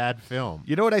 Yeah, right. Bad film.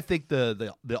 You know what I think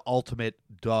the ultimate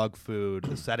dog food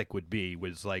aesthetic would be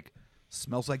was like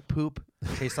smells like poop,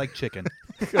 tastes like chicken.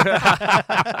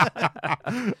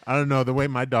 I don't know. The way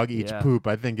my dog eats poop,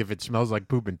 I think if it smells like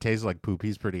poop and tastes like poop,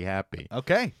 he's pretty happy.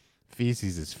 Okay.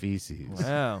 Feces is feces.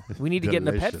 Wow. We need to get in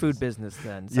the pet food business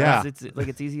then.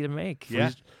 It's easy to make.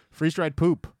 Yeah. Freeze-dried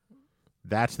poop.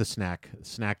 That's the snack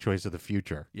choice of the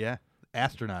future. Yeah.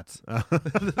 Astronauts.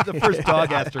 The first dog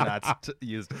astronauts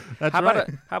used. That's how right.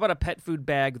 How about a pet food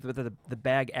bag where the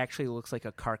bag actually looks like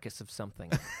a carcass of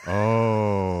something?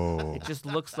 Oh. It just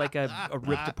looks like a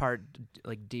ripped apart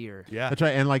like deer. Yeah. That's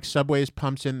right. And like Subway's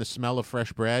pumps in the smell of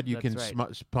fresh bread, you That's can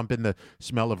pump in the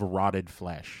smell of rotted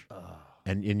flesh.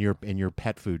 And in your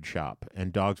pet food shop,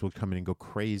 and dogs will come in and go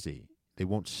crazy. They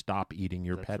won't stop eating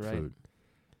your pet food.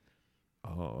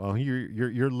 Oh,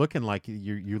 you're looking like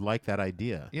you like that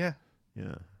idea. Yeah.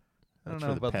 Yeah. I don't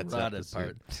know about the rotted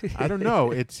part. I don't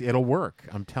know. It'll work.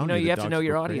 I'm telling you. You have to know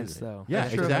your go audience, crazy. though. Yeah,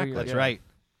 exactly. That's right.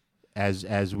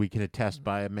 As we can attest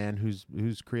by a man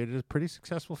who's created a pretty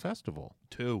successful festival.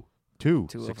 Two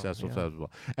successful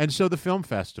festival. And so the film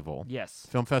festival. Yes.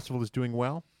 Film festival is doing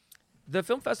well. The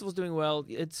film festival is doing well.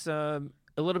 It's a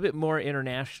little bit more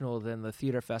international than the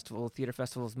theater festival. The theater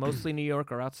festival is mostly New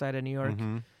York or outside of New York.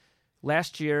 Mm-hmm.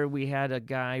 Last year, we had a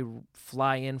guy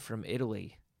fly in from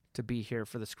Italy to be here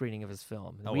for the screening of his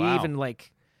film. And we were even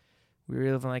like,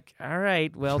 all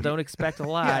right, well, don't expect a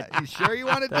lot. You sure you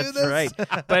want to do this? That's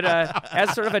right. But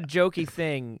as sort of a jokey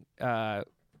thing,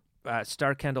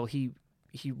 Star Kendall, he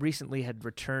recently had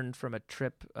returned from a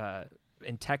trip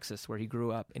in Texas where he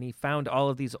grew up, and he found all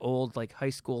of these old like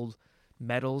high school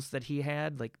medals that he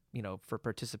had, like, for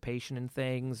participation in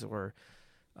things or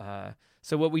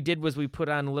so what we did was we put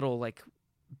on little like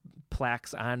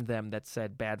plaques on them that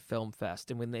said Bad Film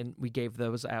Fest, and then we gave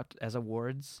those out as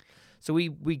awards. So we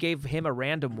gave him a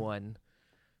random one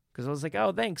because I was like,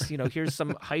 oh, thanks, here's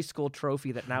some high school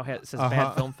trophy that now says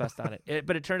Bad Film Fest on it.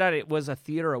 But it turned out it was a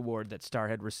theater award that Star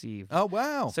had received. Oh,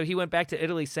 wow. So he went back to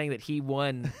Italy saying that he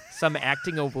won some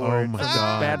acting award for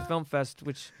Bad Film Fest,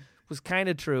 which was kind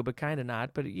of true, but kind of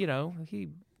not. But, he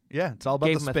it's all about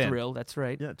gave the him spin. a thrill. That's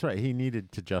right. Yeah, that's right. He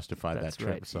needed to justify That's that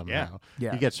trip right. somehow.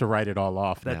 Yeah. He gets to write it all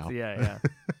off now. Yeah.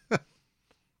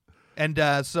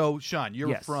 And so, Sean, you're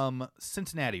Yes. from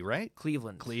Cincinnati, right?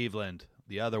 Cleveland.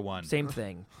 The other one. Same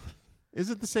thing. Is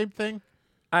it the same thing?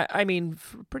 I mean,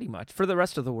 pretty much. For the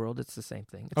rest of the world, it's the same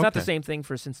thing. It's not the Okay. same thing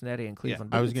for Cincinnati and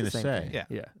Cleveland. I but was it's the gonna same say. thing. Yeah.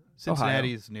 Yeah.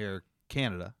 Cincinnati's near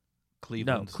Canada.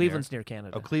 Cleveland's Cleveland's near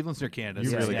Canada. Oh, Cleveland's near Canada.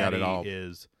 You really got it Cincinnati all.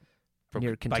 is from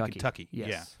Near by Kentucky. Kentucky. Yes.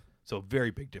 Yeah. So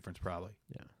very big difference, probably.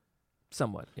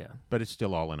 Somewhat, yeah. But it's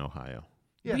still all in Ohio.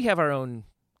 Yeah. We have our own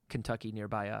Kentucky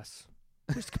nearby us.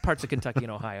 There's parts of Kentucky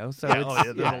and Ohio. So There's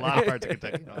it's, a lot of parts of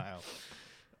Kentucky and Ohio.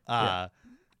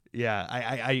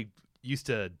 I used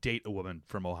to date a woman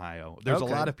from Ohio. There's a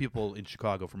Okay. lot of people in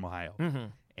Chicago from Ohio.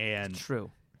 Mhm. And It's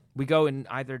true. We go in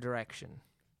either direction,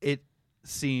 it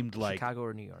seemed like Chicago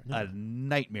or New York. a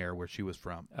nightmare where she was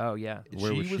from. Oh, yeah.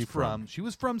 Where was she from? She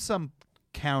was from some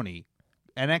county.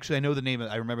 And actually,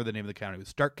 I remember the name of the county. It was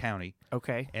Stark County.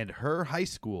 Okay. And her high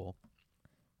school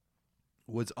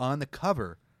was on the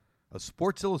cover of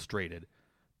Sports Illustrated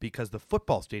because the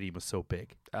football stadium was so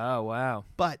big. Oh, wow.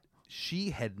 But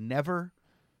she had never.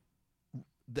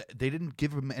 They didn't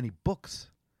give him any books,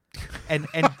 and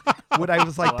what I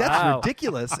was like, that's Wow.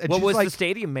 ridiculous. And What she's was like, the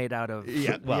stadium made out of?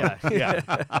 Yeah, well,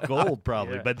 yeah, gold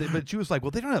probably. Yeah. But she was like,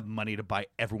 well, they don't have money to buy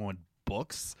everyone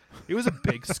books. It was a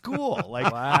big school, like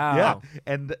Wow. yeah,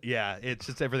 and it's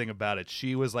just everything about it.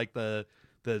 She was like the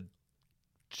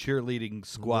cheerleading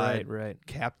squad Right.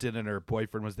 captain, and her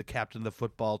boyfriend was the captain of the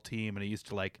football team, and he used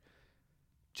to like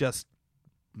just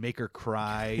make her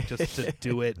cry just to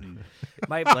do it, and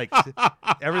My like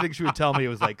everything she would tell me, it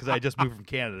was like, because I just moved from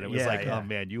Canada, and it was Yeah, like, yeah. oh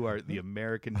man, you are the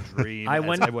American dream. I as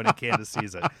went- everyone in Canada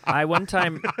sees it. I one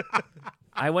time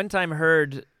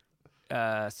heard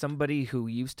somebody who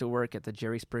used to work at the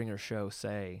Jerry Springer show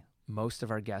say most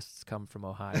of our guests come from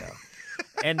Ohio.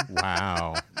 And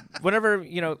Wow. whenever,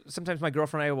 sometimes my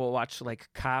girlfriend and I will watch like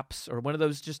Cops or one of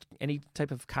those, just any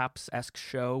type of Cops-esque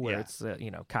show where Yeah. it's,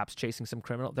 cops chasing some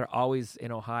criminal. They're always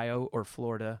in Ohio or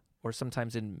Florida or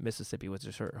sometimes in Mississippi, which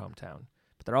is her hometown.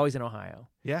 But they're always in Ohio.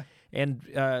 Yeah. And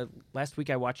last week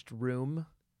I watched Room,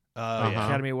 Yeah.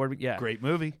 Academy Award. Yeah. Great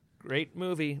movie. Great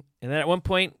movie. And then at one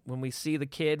point, when we see the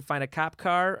kid find a cop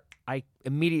car, I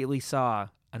immediately saw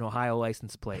an Ohio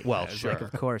license plate. Well, I was sure. like,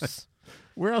 of course.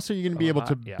 Where else are you going to be able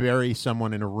to yeah. bury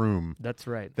someone in a room That's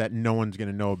right. that no one's going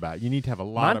to know about? You need to have a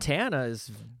lot Montana is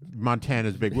of...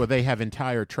 Montana's big. Well, they have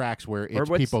entire tracks where it's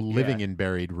what's- people living yeah. in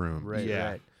buried rooms. right.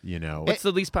 Yeah. Right. You know. What's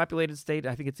the least populated state?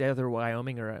 I think it's either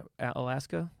Wyoming or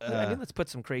Alaska. I Uh, mean, let's put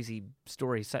some crazy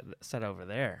story set over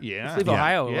there. Yeah. Let's leave Yeah.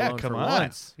 Ohio Yeah, alone come for on.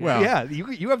 once. Well- yeah,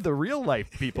 you have the real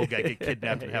life people that get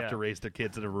kidnapped and have Yeah. to raise their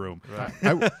kids in a room.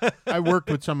 I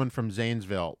worked with someone from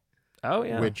Zanesville, Oh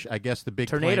yeah. which I guess the big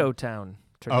Tornado claim... Town.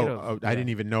 Tornado. I didn't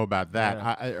even know about that.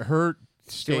 Yeah. Her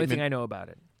It's the only thing statement I know about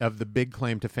it. of the big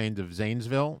claim to fame of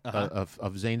Zanesville,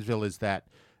 of Zanesville, is that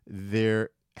they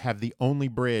have the only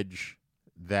bridge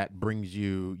that brings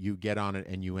you get on it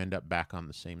and you end up back on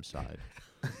the same side.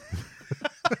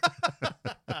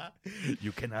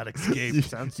 You cannot escape.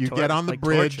 Sounds You get on the like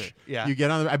bridge. torture. Yeah. You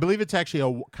get on. I believe it's actually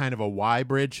a kind of a Y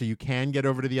bridge, so you can get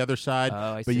over to the other side. Oh,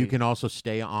 I but you see. can also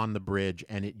stay on the bridge,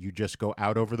 and you just go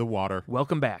out over the water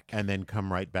Welcome back. and then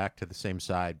come right back to the same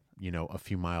side. A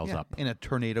few miles Yeah, up. in a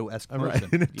tornado-esque Right. motion.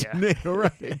 In a Yeah. tornado,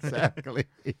 right? Exactly.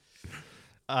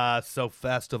 So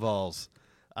festivals.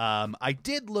 I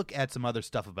did look at some other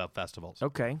stuff about festivals.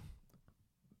 Okay.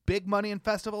 Big money in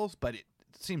festivals, but it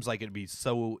seems like it'd be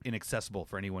so inaccessible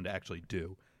for anyone to actually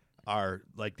do. Are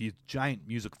like these giant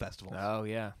music festivals. Oh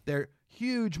yeah. They're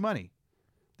huge money.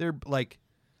 They're like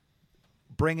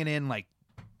bringing in like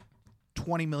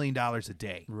 $20 million a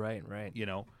day. Right. Right.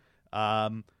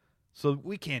 So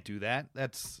we can't do that.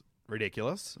 That's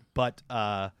ridiculous. But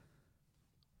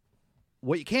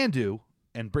what you can do,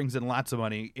 and brings in lots of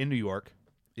money in New York,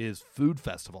 is food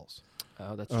festivals.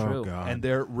 Oh, that's Oh, true. God. And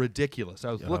they're ridiculous.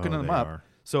 I was looking them they up. are.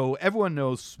 So everyone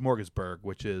knows Smorgasburg,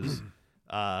 which is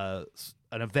an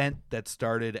event that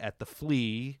started at the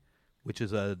Flea, which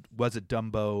is was it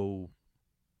Dumbo,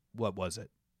 what was it?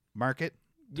 Market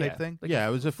type Yeah. thing? Like yeah, a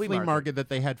it was a flea flea market. market that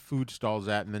they had food stalls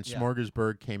at, and then Yeah.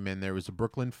 Smorgasburg came in. There was a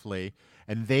Brooklyn Flea,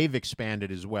 and they've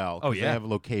expanded as well. 'cause Oh, they yeah. have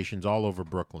locations all over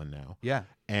Brooklyn now. Yeah.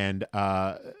 And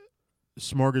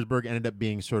Smorgasburg ended up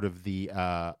being sort of the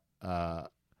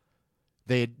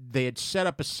they had set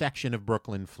up a section of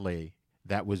Brooklyn Flea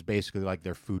that was basically like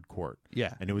their food court.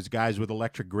 Yeah. And it was guys with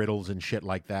electric griddles and shit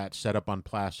like that set up on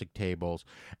plastic tables.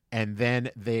 And then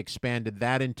they expanded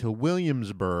that into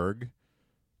Williamsburg,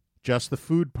 just the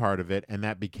food part of it, and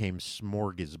that became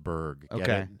Smorgasburg. Get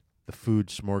Okay. it? The food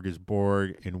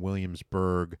smorgasbord in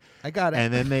Williamsburg. I got it.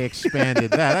 And then they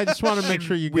expanded that. I just want to make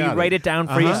sure you We got write it down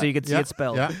for you Uh-huh. so you can see Yeah, it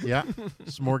spelled. Yeah, yeah.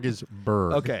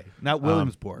 Smorgasburg. Okay, not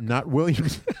Williamsburg. Not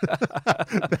Williams.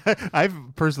 I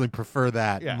personally prefer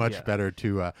that Yeah. much Yeah. better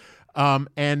to.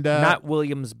 Not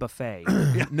Williams Buffet.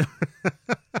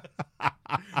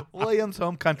 Williams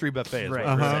Home Country Buffet is Right.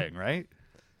 what we're Uh-huh. saying, right?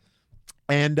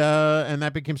 and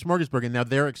that became Smorgasburg, and now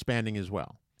they're expanding as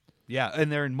well. Yeah,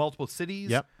 and they're in multiple cities.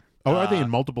 Yep. Oh, are they in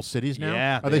multiple cities now?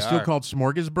 yeah, Are they they still are. called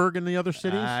Smorgasburg in the other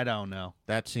cities? I don't know.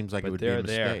 That seems like it But would be they're a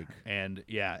there. mistake. And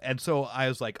yeah, and so I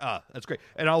was like, that's great.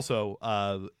 And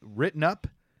also written up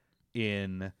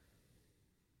in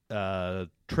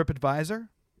TripAdvisor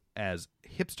as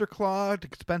hipster clawed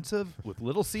expensive with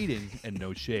little seating and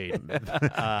no shade.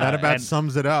 That about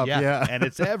sums it up. Yeah. and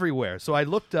it's everywhere. So I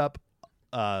looked up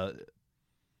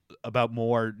about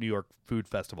more New York food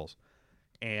festivals,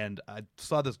 and I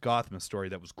saw this Gotham story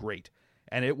that was great.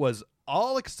 And it was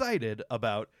all excited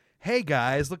about, hey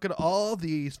guys, look at all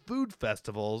these food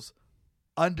festivals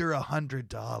under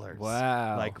 $100.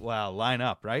 Wow. Like, wow, line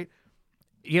up, right?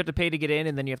 You have to pay to get in,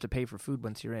 and then you have to pay for food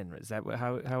once you're in. Is that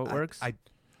how it works?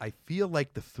 I feel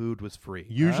like the food was free.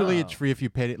 Usually Oh. it's free if you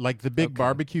pay it. Like the big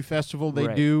barbecue festival they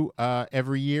Right. do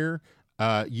every year,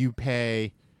 you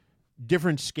pay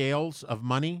different scales of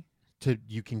money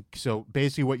so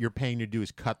basically what you're paying to do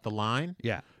is cut the line.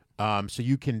 Yeah. So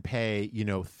you can pay,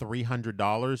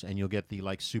 $300 and you'll get the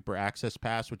like super access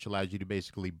pass, which allows you to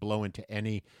basically blow into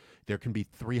any. There can be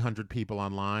 300 people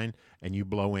online, and you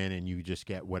blow in and you just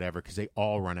get whatever because they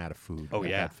all run out of food. Oh, at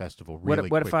yeah. that festival. Really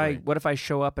What if I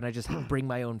show up and I just bring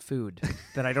my own food?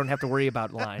 Then I don't have to worry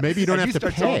about lines. Maybe you don't And have you to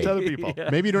start selling pay. to other people. Yeah.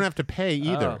 Maybe you don't have to pay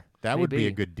either. Oh, that would be maybe.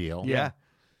 a good deal. Yeah.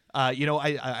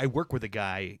 I work with a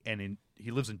guy, and he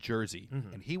lives in Jersey,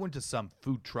 and he went to some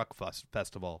food truck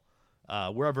festival,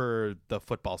 wherever the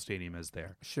football stadium is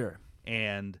there. Sure.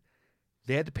 And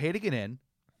they had to pay to get in,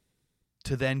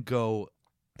 to then go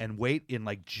and wait in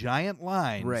like giant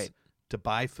lines Right. to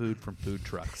buy food from food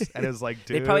trucks. And it was like,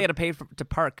 dude. They probably had to pay to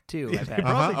park too. I bet.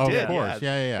 Probably Oh, did, of course.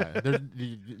 yeah.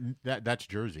 Yeah. That's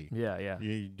Jersey. Yeah.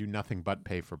 You do nothing but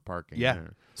pay for parking. Yeah.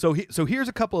 there. So here's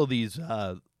a couple of these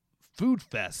food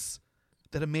fests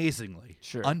that amazingly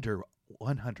Sure. under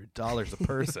 $100 a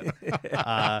person.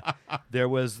 There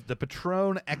was the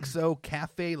Patron XO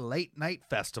Cafe Late Night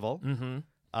Festival,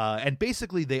 and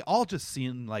basically they all just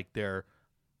seem like they're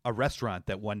a restaurant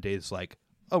that one day is like,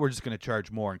 oh, we're just going to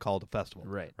charge more and call it a festival.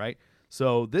 Right.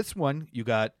 So this one, you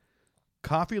got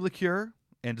coffee liqueur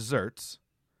and desserts,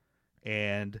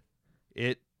 and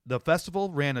the festival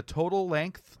ran a total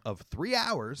length of 3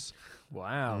 hours.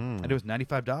 Wow. And it was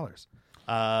 $95.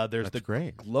 There's That's the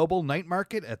great. Global Night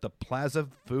Market at the Plaza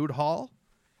Food Hall,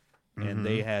 and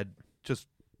they had just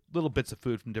little bits of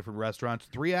food from different restaurants.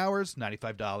 3 hours,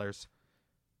 $95.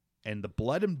 And the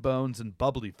Blood and Bones and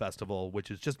Bubbly Festival, which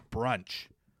is just brunch.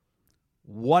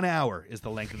 1 hour is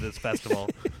the length of this festival,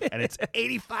 and it's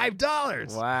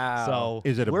 $85. Wow. So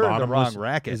Is it a we're in the bottomless wrong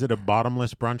racket. Is it a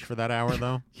bottomless brunch for that hour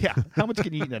though? Yeah. How much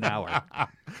can you eat in an hour?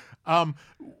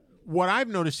 What I've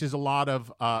noticed is a lot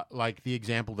of like the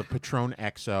example, the Patron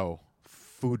XO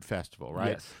food festival,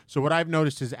 right? Yes. So what I've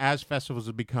noticed is as festivals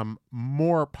have become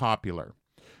more popular,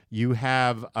 you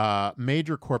have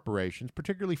major corporations,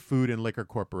 particularly food and liquor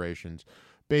corporations,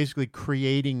 basically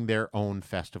creating their own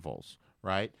festivals,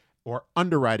 right? Or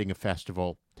underwriting a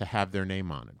festival to have their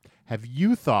name on it. Have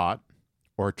you thought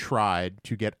or tried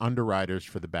to get underwriters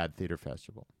for the Bad Theater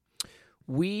Festival?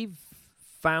 We've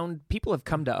found people have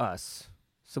come to us.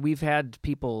 So we've had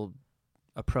people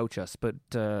approach us, but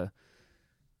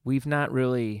we've not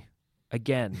really,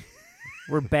 again,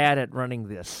 we're bad at running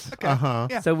this. Uh-huh.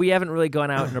 So we haven't really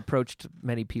gone out and approached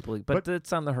many people, but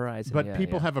it's on the horizon. But yeah,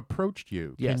 people yeah. have approached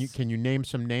you. Yes. Can you name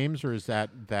some names, or is that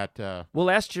Well,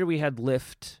 last year we had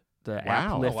Lyft, the app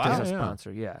Wow. Lyft Oh, wow. as a Yeah.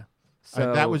 sponsor. Yeah.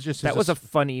 So that was just that as a was a s-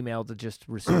 fun email to just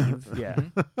receive. Yeah.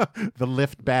 the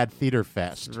Lyft Bad Theater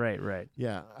Fest? Right.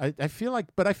 Yeah, I feel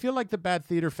like the Bad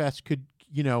Theater Fest could,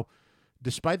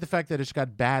 despite the fact that it's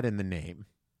got bad in the name,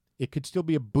 it could still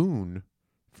be a boon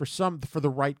for the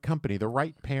right company, the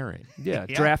right pairing. Yeah.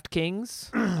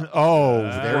 DraftKings. Oh,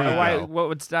 there you Why? go. What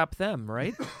would stop them?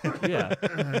 Right. Yeah.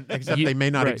 Except they may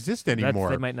not exist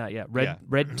anymore. They might not. Yeah.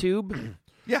 RedTube.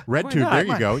 Yeah. Red Why Tube, not? there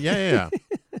you go. Yeah.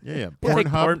 We'll take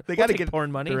Pornhub. They got to we'll take get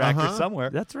porn money. their actors Uh-huh. somewhere.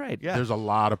 That's right. Yeah. There's a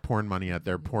lot of porn money out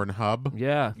there. Pornhub.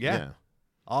 Yeah. Yeah.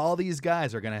 All these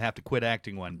guys are going to have to quit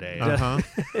acting one day. Uh-huh.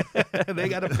 They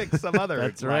got to pick some other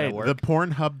That's line right. of work. The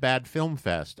Pornhub Bad Film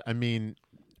Fest. I mean,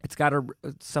 It's got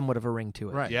somewhat of a ring to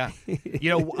it. right. Yeah.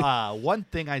 One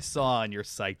thing I saw on your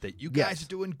site that you guys Yes. are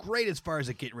doing great as far as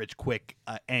a get rich quick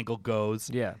angle goes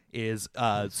Yeah. is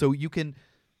so you can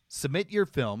submit your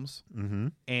films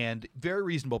and very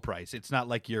reasonable price. It's not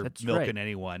like you're That's milking right.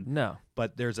 anyone. No.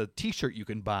 But there's a T-shirt you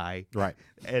can buy. Right.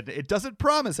 And it doesn't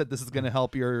promise that this is going to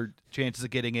help your chances of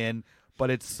getting in, but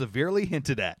it's severely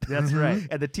hinted at. That's right.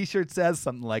 And the T-shirt says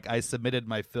something like, I submitted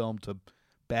my film to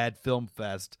Bad Film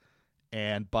Fest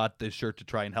and bought this shirt to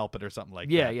try and help it or something like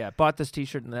that. Yeah. Bought this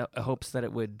T-shirt in the hopes that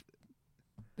it would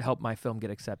help my film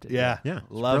get accepted. Yeah. Yeah, it's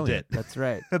Loved brilliant. it. That's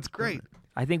right. That's great.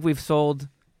 I think we've sold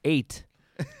 8.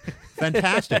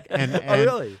 Fantastic. And Oh,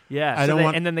 really? Yeah. I so don't they-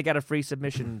 want- and then they got a free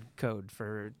submission code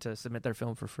to submit their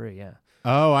film for free. Yeah.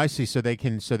 Oh, I see. So they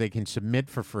can submit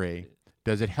for free.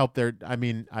 Does it help their? I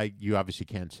mean, you obviously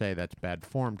can't say that's bad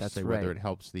form to That's say whether right. it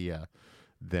helps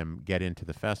them get into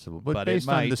the festival. But But it based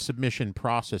on might. the submission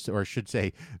process, or I should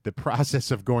say, the process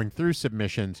of going through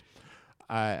submissions,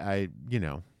 I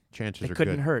chances It are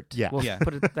couldn't good. hurt. Yeah. We'll Yeah.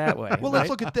 put it that way. Well, right? let's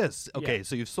look at this. Okay, Yeah.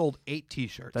 so you've sold 8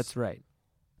 T-shirts. That's right.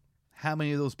 How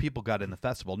many of those people got in the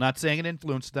festival? Not saying it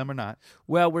influenced them or not.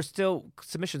 Well,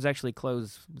 submissions actually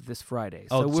close this Friday.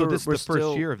 Oh, so we're, this is we're the first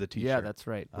still- year of the T-shirt. Yeah, that's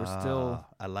right.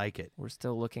 I like it. We're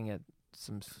still looking at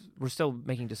we're still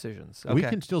making decisions. So. We Okay.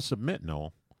 can still submit,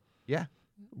 Noel. Yeah.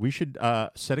 We should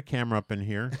set a camera up in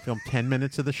here, film 10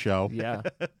 minutes of the show, Yeah.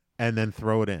 and then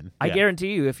throw it in. I Yeah.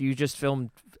 guarantee you, if you just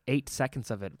filmed 8 seconds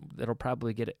of it, it'll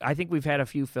probably get it. I think we've had a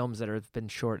few films that have been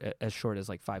short as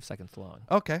like 5 seconds long.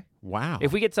 Okay. Wow.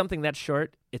 If we get something that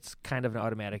short, it's kind of an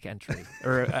automatic entry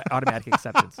or automatic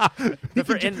acceptance.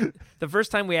 The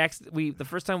first time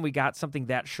we got something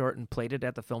that short and played it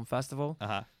at the film festival,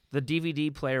 the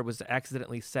DVD player was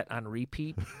accidentally set on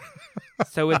repeat,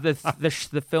 so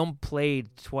the film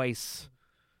played twice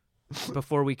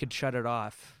before we could shut it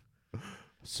off.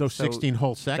 So 16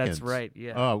 whole seconds. That's right.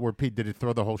 Yeah. Oh, did it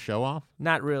throw the whole show off?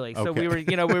 Not really. So Okay.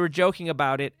 we were joking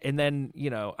about it, and then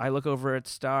I look over at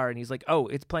Star, and he's like, "Oh,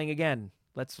 it's playing again.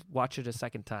 Let's watch it a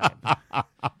second time."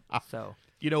 So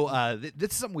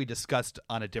this is something we discussed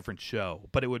on a different show,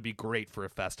 but it would be great for a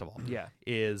festival. Yeah.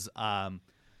 Is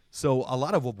so a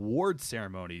lot of award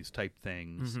ceremonies type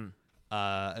things,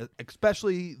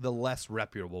 especially the less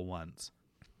reputable ones,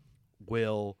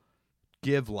 will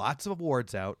give lots of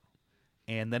awards out.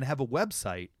 And then have a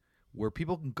website where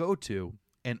people can go to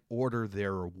and order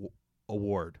their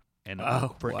award, and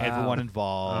for everyone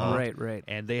involved. Right.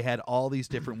 And they had all these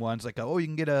different ones, like you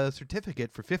can get a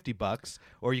certificate for $50,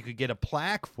 or you could get a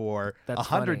plaque for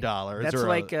 $100. That's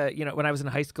like when I was in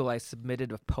high school, I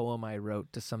submitted a poem I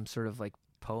wrote to some sort of like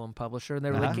poem publisher, and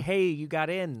they were like, "Hey, you got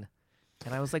in."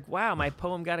 And I was like, "Wow, my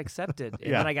poem got accepted."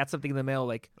 And then I got something in the mail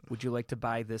like, "Would you like to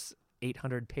buy this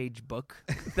 800-page book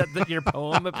that your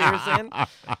poem appears in?"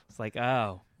 It's like,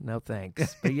 oh, no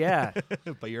thanks. But yeah.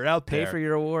 But you're out there. Pay for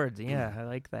your awards. Yeah, I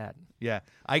like that. Yeah.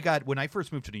 When I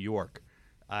first moved to New York,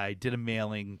 I did a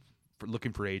mailing for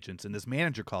looking for agents, and this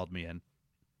manager called me in.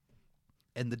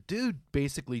 And the dude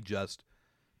basically just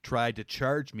tried to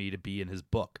charge me to be in his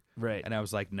book. Right. And I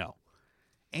was like, no.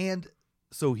 And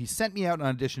so he sent me out on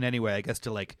audition anyway, I guess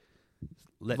to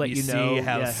let me see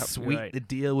how sweet the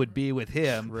deal would be with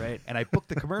him. Right. And I booked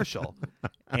the commercial.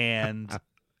 And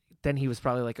then he was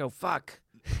probably like, oh, fuck.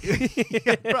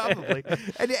 Yeah, probably.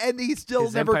 And he still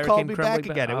His never empire called came me crumbling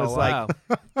back again. It back. was Oh, wow.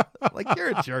 like you're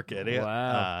a jerk, idiot.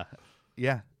 Wow.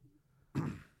 Yeah.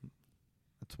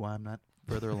 That's why I'm not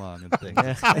further along in things.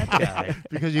 It's that guy.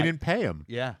 Because you didn't pay him.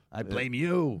 Yeah, I blame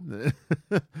you.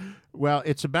 Well,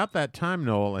 it's about that time,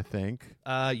 Noel, I think.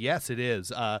 Yes, it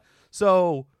is.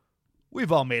 So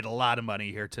we've all made a lot of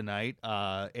money here tonight,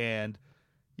 and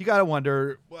you got to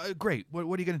wonder, great, what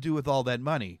are you going to do with all that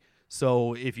money?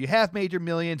 So if you have made your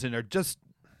millions and are just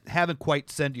haven't quite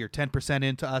sent your 10%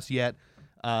 in to us yet,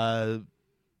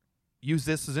 use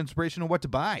this as inspiration on what to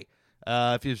buy.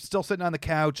 If you're still sitting on the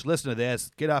couch, listen to this.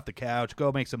 Get off the couch.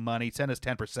 Go make some money. Send us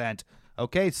 10%.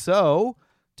 Okay, so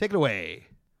take it away.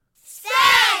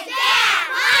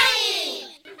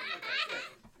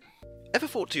 Ever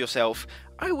thought to yourself,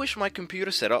 I wish my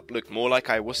computer setup looked more like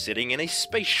I was sitting in a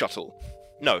space shuttle?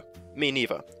 No, me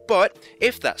neither. But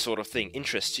if that sort of thing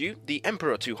interests you, the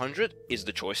Emperor 200 is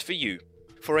the choice for you.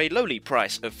 For a lowly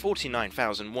price of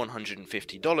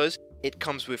 $49,150, it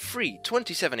comes with free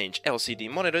 27-inch LCD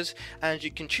monitors, and you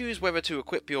can choose whether to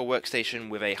equip your workstation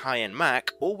with a high-end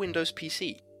Mac or Windows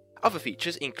PC. Other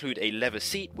features include a leather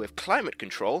seat with climate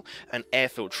control, an air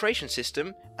filtration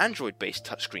system, Android-based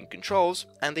touchscreen controls,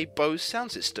 and a Bose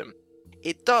sound system.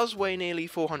 It does weigh nearly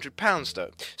 400 pounds though,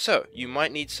 so you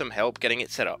might need some help getting it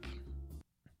set up.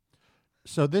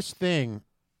 So this thing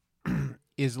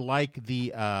is like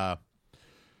the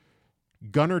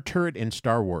gunner turret in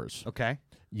Star Wars. Okay.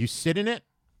 You sit in it.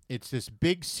 It's this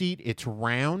big seat. It's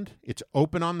round. It's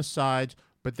open on the sides,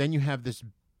 but then you have this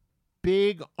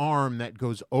big arm that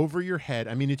goes over your head.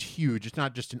 I mean, it's huge. It's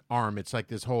not just an arm. It's like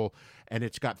this whole, and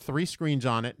it's got 3 screens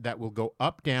on it that will go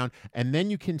up, down, and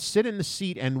then you can sit in the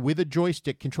seat, and with a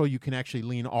joystick control, you can actually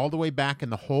lean all the way back,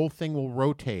 and the whole thing will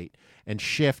rotate and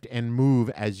shift and move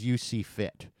as you see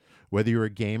fit, whether you're a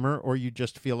gamer or you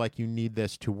just feel like you need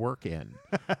this to work in.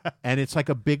 And it's like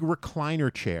a big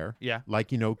recliner chair. Yeah.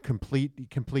 Like, complete,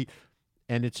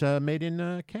 and it's made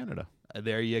in Canada.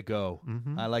 There you go.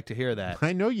 Mm-hmm. I like to hear that.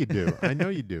 I know you do. I know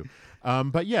you do.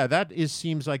 But yeah, that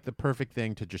seems like the perfect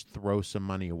thing to just throw some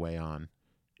money away on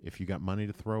if you got money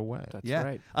to throw away. That's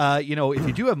right. right. If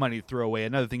you do have money to throw away,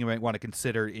 another thing you might want to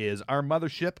consider is our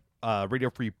mothership, Radio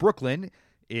Free Brooklyn,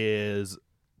 is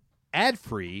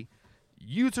ad-free,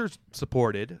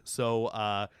 user-supported.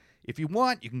 So if you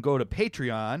want, you can go to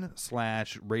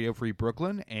Patreon/Radio Free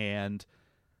Brooklyn and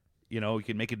you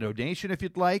can make a donation if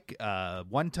you'd like,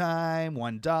 one time,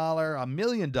 $1, $1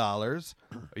 million, or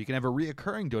you can have a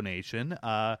reoccurring donation.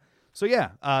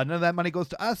 None of that money goes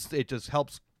to us. It just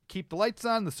helps keep the lights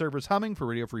on, the servers humming for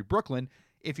Radio Free Brooklyn.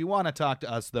 If you want to talk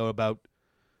to us, though, about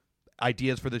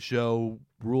ideas for the show,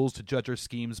 rules to judge our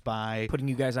schemes by, Putting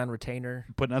you guys on retainer.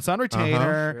 Putting us on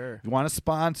retainer. Sure. If you want to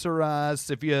sponsor us,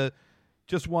 if you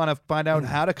just want to find out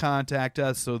how to contact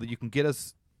us so that you can get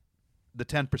us the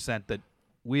 10% that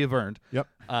we have earned, Yep.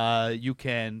 You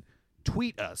can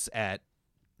tweet us at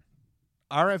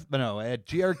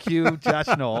GRQ Josh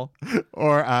Noel.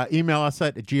 Or email us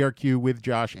at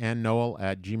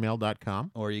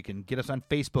grqwithjoshandnoel@gmail.com. Or you can get us on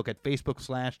Facebook at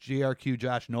Facebook/GRQ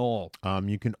Josh Noel.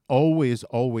 You can always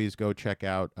go check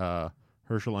out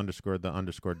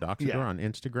Herschel_the_Doxator on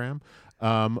Instagram.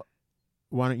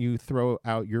 Why don't you throw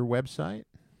out your website?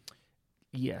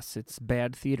 Yes, it's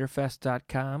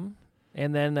badtheaterfest.com.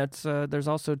 And then there's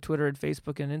also Twitter and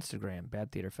Facebook and Instagram,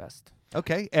 Bad Theater Fest.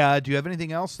 Okay. Do you have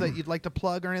anything else that you'd like to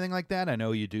plug or anything like that? I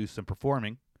know you do some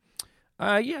performing.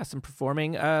 Yeah, some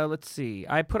performing. Let's see.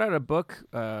 I put out a book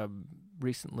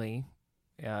recently.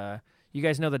 You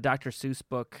guys know the Dr. Seuss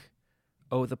book,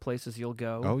 Oh, the Places You'll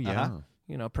Go? Oh, yeah.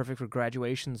 You know, perfect for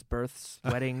graduations, births,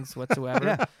 weddings,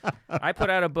 whatsoever. I put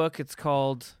out a book. It's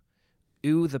called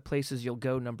Ooh, the Places You'll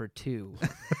Go #2.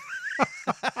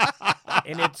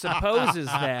 And it supposes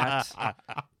that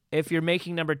if you're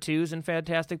making #2s in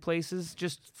fantastic places,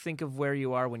 just think of where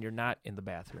you are when you're not in the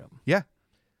bathroom. Yeah.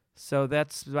 So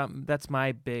that's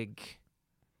my big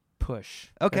push.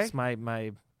 Okay. That's my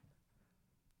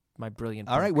brilliant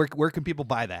book. All right. Where can people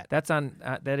buy that?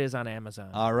 That is on Amazon.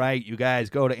 All right. You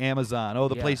guys go to Amazon. Oh,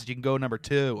 the places you can go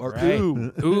 #2. Or right.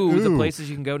 Ooh, the places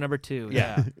you can go #2.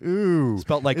 Yeah. Ooh.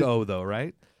 Spelled like O, though,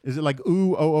 right? Is it like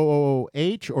ooh,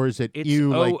 O-O-O-H, or is it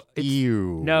ew, like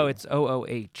ew? No, it's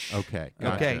O-O-H. Okay.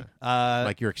 Gotcha. Okay.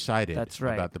 Like you're excited That's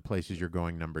right. about the places you're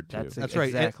going #2. That's right.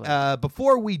 Exactly.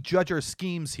 Before we judge our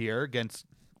schemes here against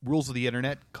rules of the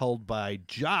internet called by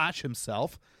Josh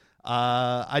himself,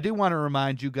 I do want to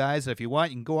remind you guys that if you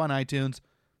want, you can go on iTunes,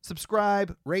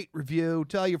 subscribe, rate, review,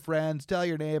 tell your friends, tell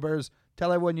your neighbors,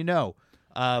 tell everyone you know.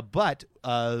 But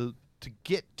to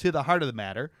get to the heart of the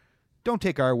matter, don't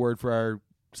take our word for our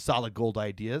solid gold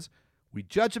ideas. We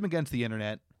judge them against the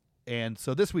internet. And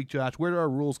so this week, Josh, where do our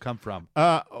rules come from?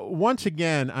 Once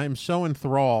again, I'm so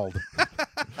enthralled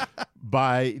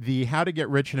by the How to Get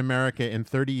Rich in America in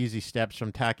 30 Easy Steps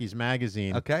from Tacky's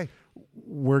Magazine. Okay.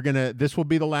 This will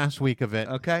be the last week of it.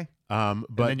 Okay. But and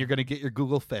then you're going to get your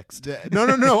Google fixed. No.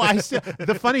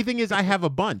 The funny thing is I have a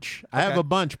bunch. I have a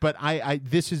bunch, but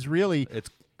this is really...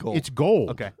 Gold. It's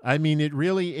gold. Okay. I mean, it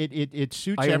really it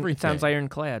suits everything. It sounds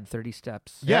ironclad. 30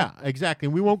 steps. Yeah, exactly.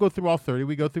 And we won't go through all 30.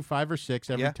 We go through 5 or 6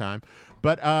 every time.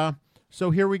 But so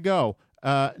here we go.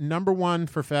 #1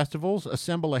 for festivals: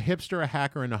 assemble a hipster, a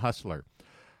hacker, and a hustler.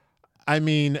 I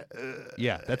mean,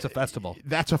 yeah, that's a festival.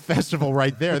 That's a festival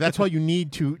right there. That's all you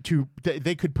need to.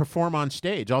 They could perform on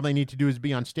stage. All they need to do is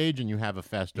be on stage, and you have a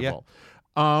festival.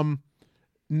 Yeah.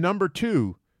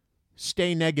 #2,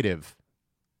 stay negative.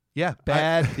 Yeah,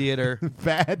 bad theater.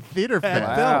 Bad theater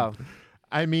Wow. film.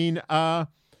 I mean,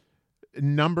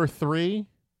 #3,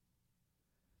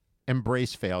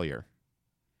 embrace failure.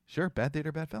 Sure, bad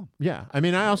theater, bad film. Yeah. I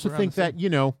mean, I also think that,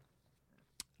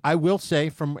 I will say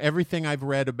from everything I've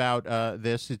read about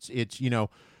this, it's you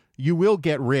will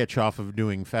get rich off of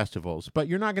doing festivals, but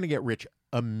you're not going to get rich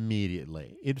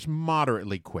immediately. It's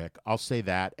moderately quick. I'll say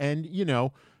that. And,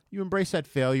 you embrace that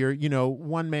failure.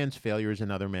 One man's failure is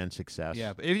another man's success.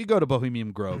 Yeah, but if you go to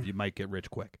Bohemian Grove, you might get rich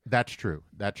quick. That's true.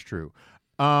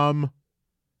 Avoid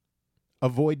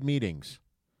meetings.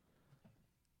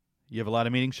 You have a lot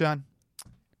of meetings, Sean?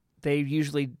 They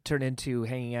usually turn into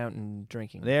hanging out and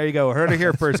drinking. There you go. Heard it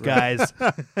here first, guys.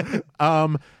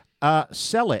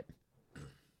 Sell it.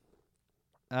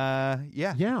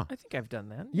 Yeah. I think I've done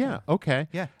that. Yeah. Okay.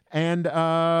 Yeah. And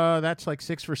that's like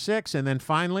 6 for 6. And then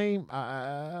finally,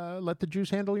 let the Jews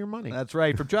handle your money. That's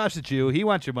right. From Josh the Jew, he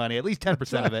wants your money, at least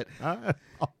 10% of it.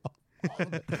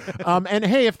 And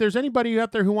hey, if there's anybody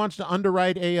out there who wants to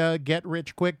underwrite a Get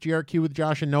Rich Quick GRQ with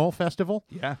Josh and Noel festival,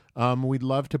 we'd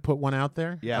love to put one out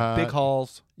there. Yeah, big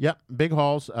halls. Yep, big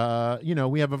halls.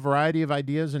 We have a variety of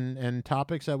ideas and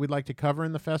topics that we'd like to cover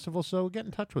in the festival, so get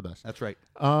in touch with us. That's right.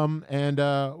 And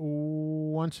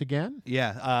once again,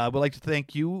 we'd like to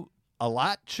thank you a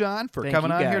lot, Sean, for Thank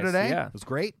coming you on guys. here today. Yeah. It was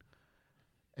great.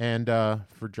 And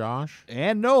for Josh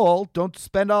and Noel, don't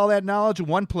spend all that knowledge in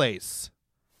one place.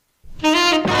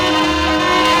 Land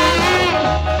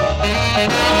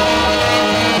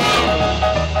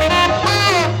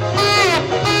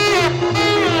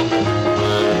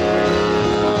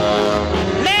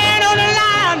on the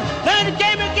line, learn the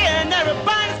game again.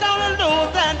 Everybody's gonna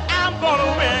lose, and I'm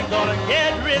gonna win. Gonna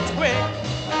get rich quick.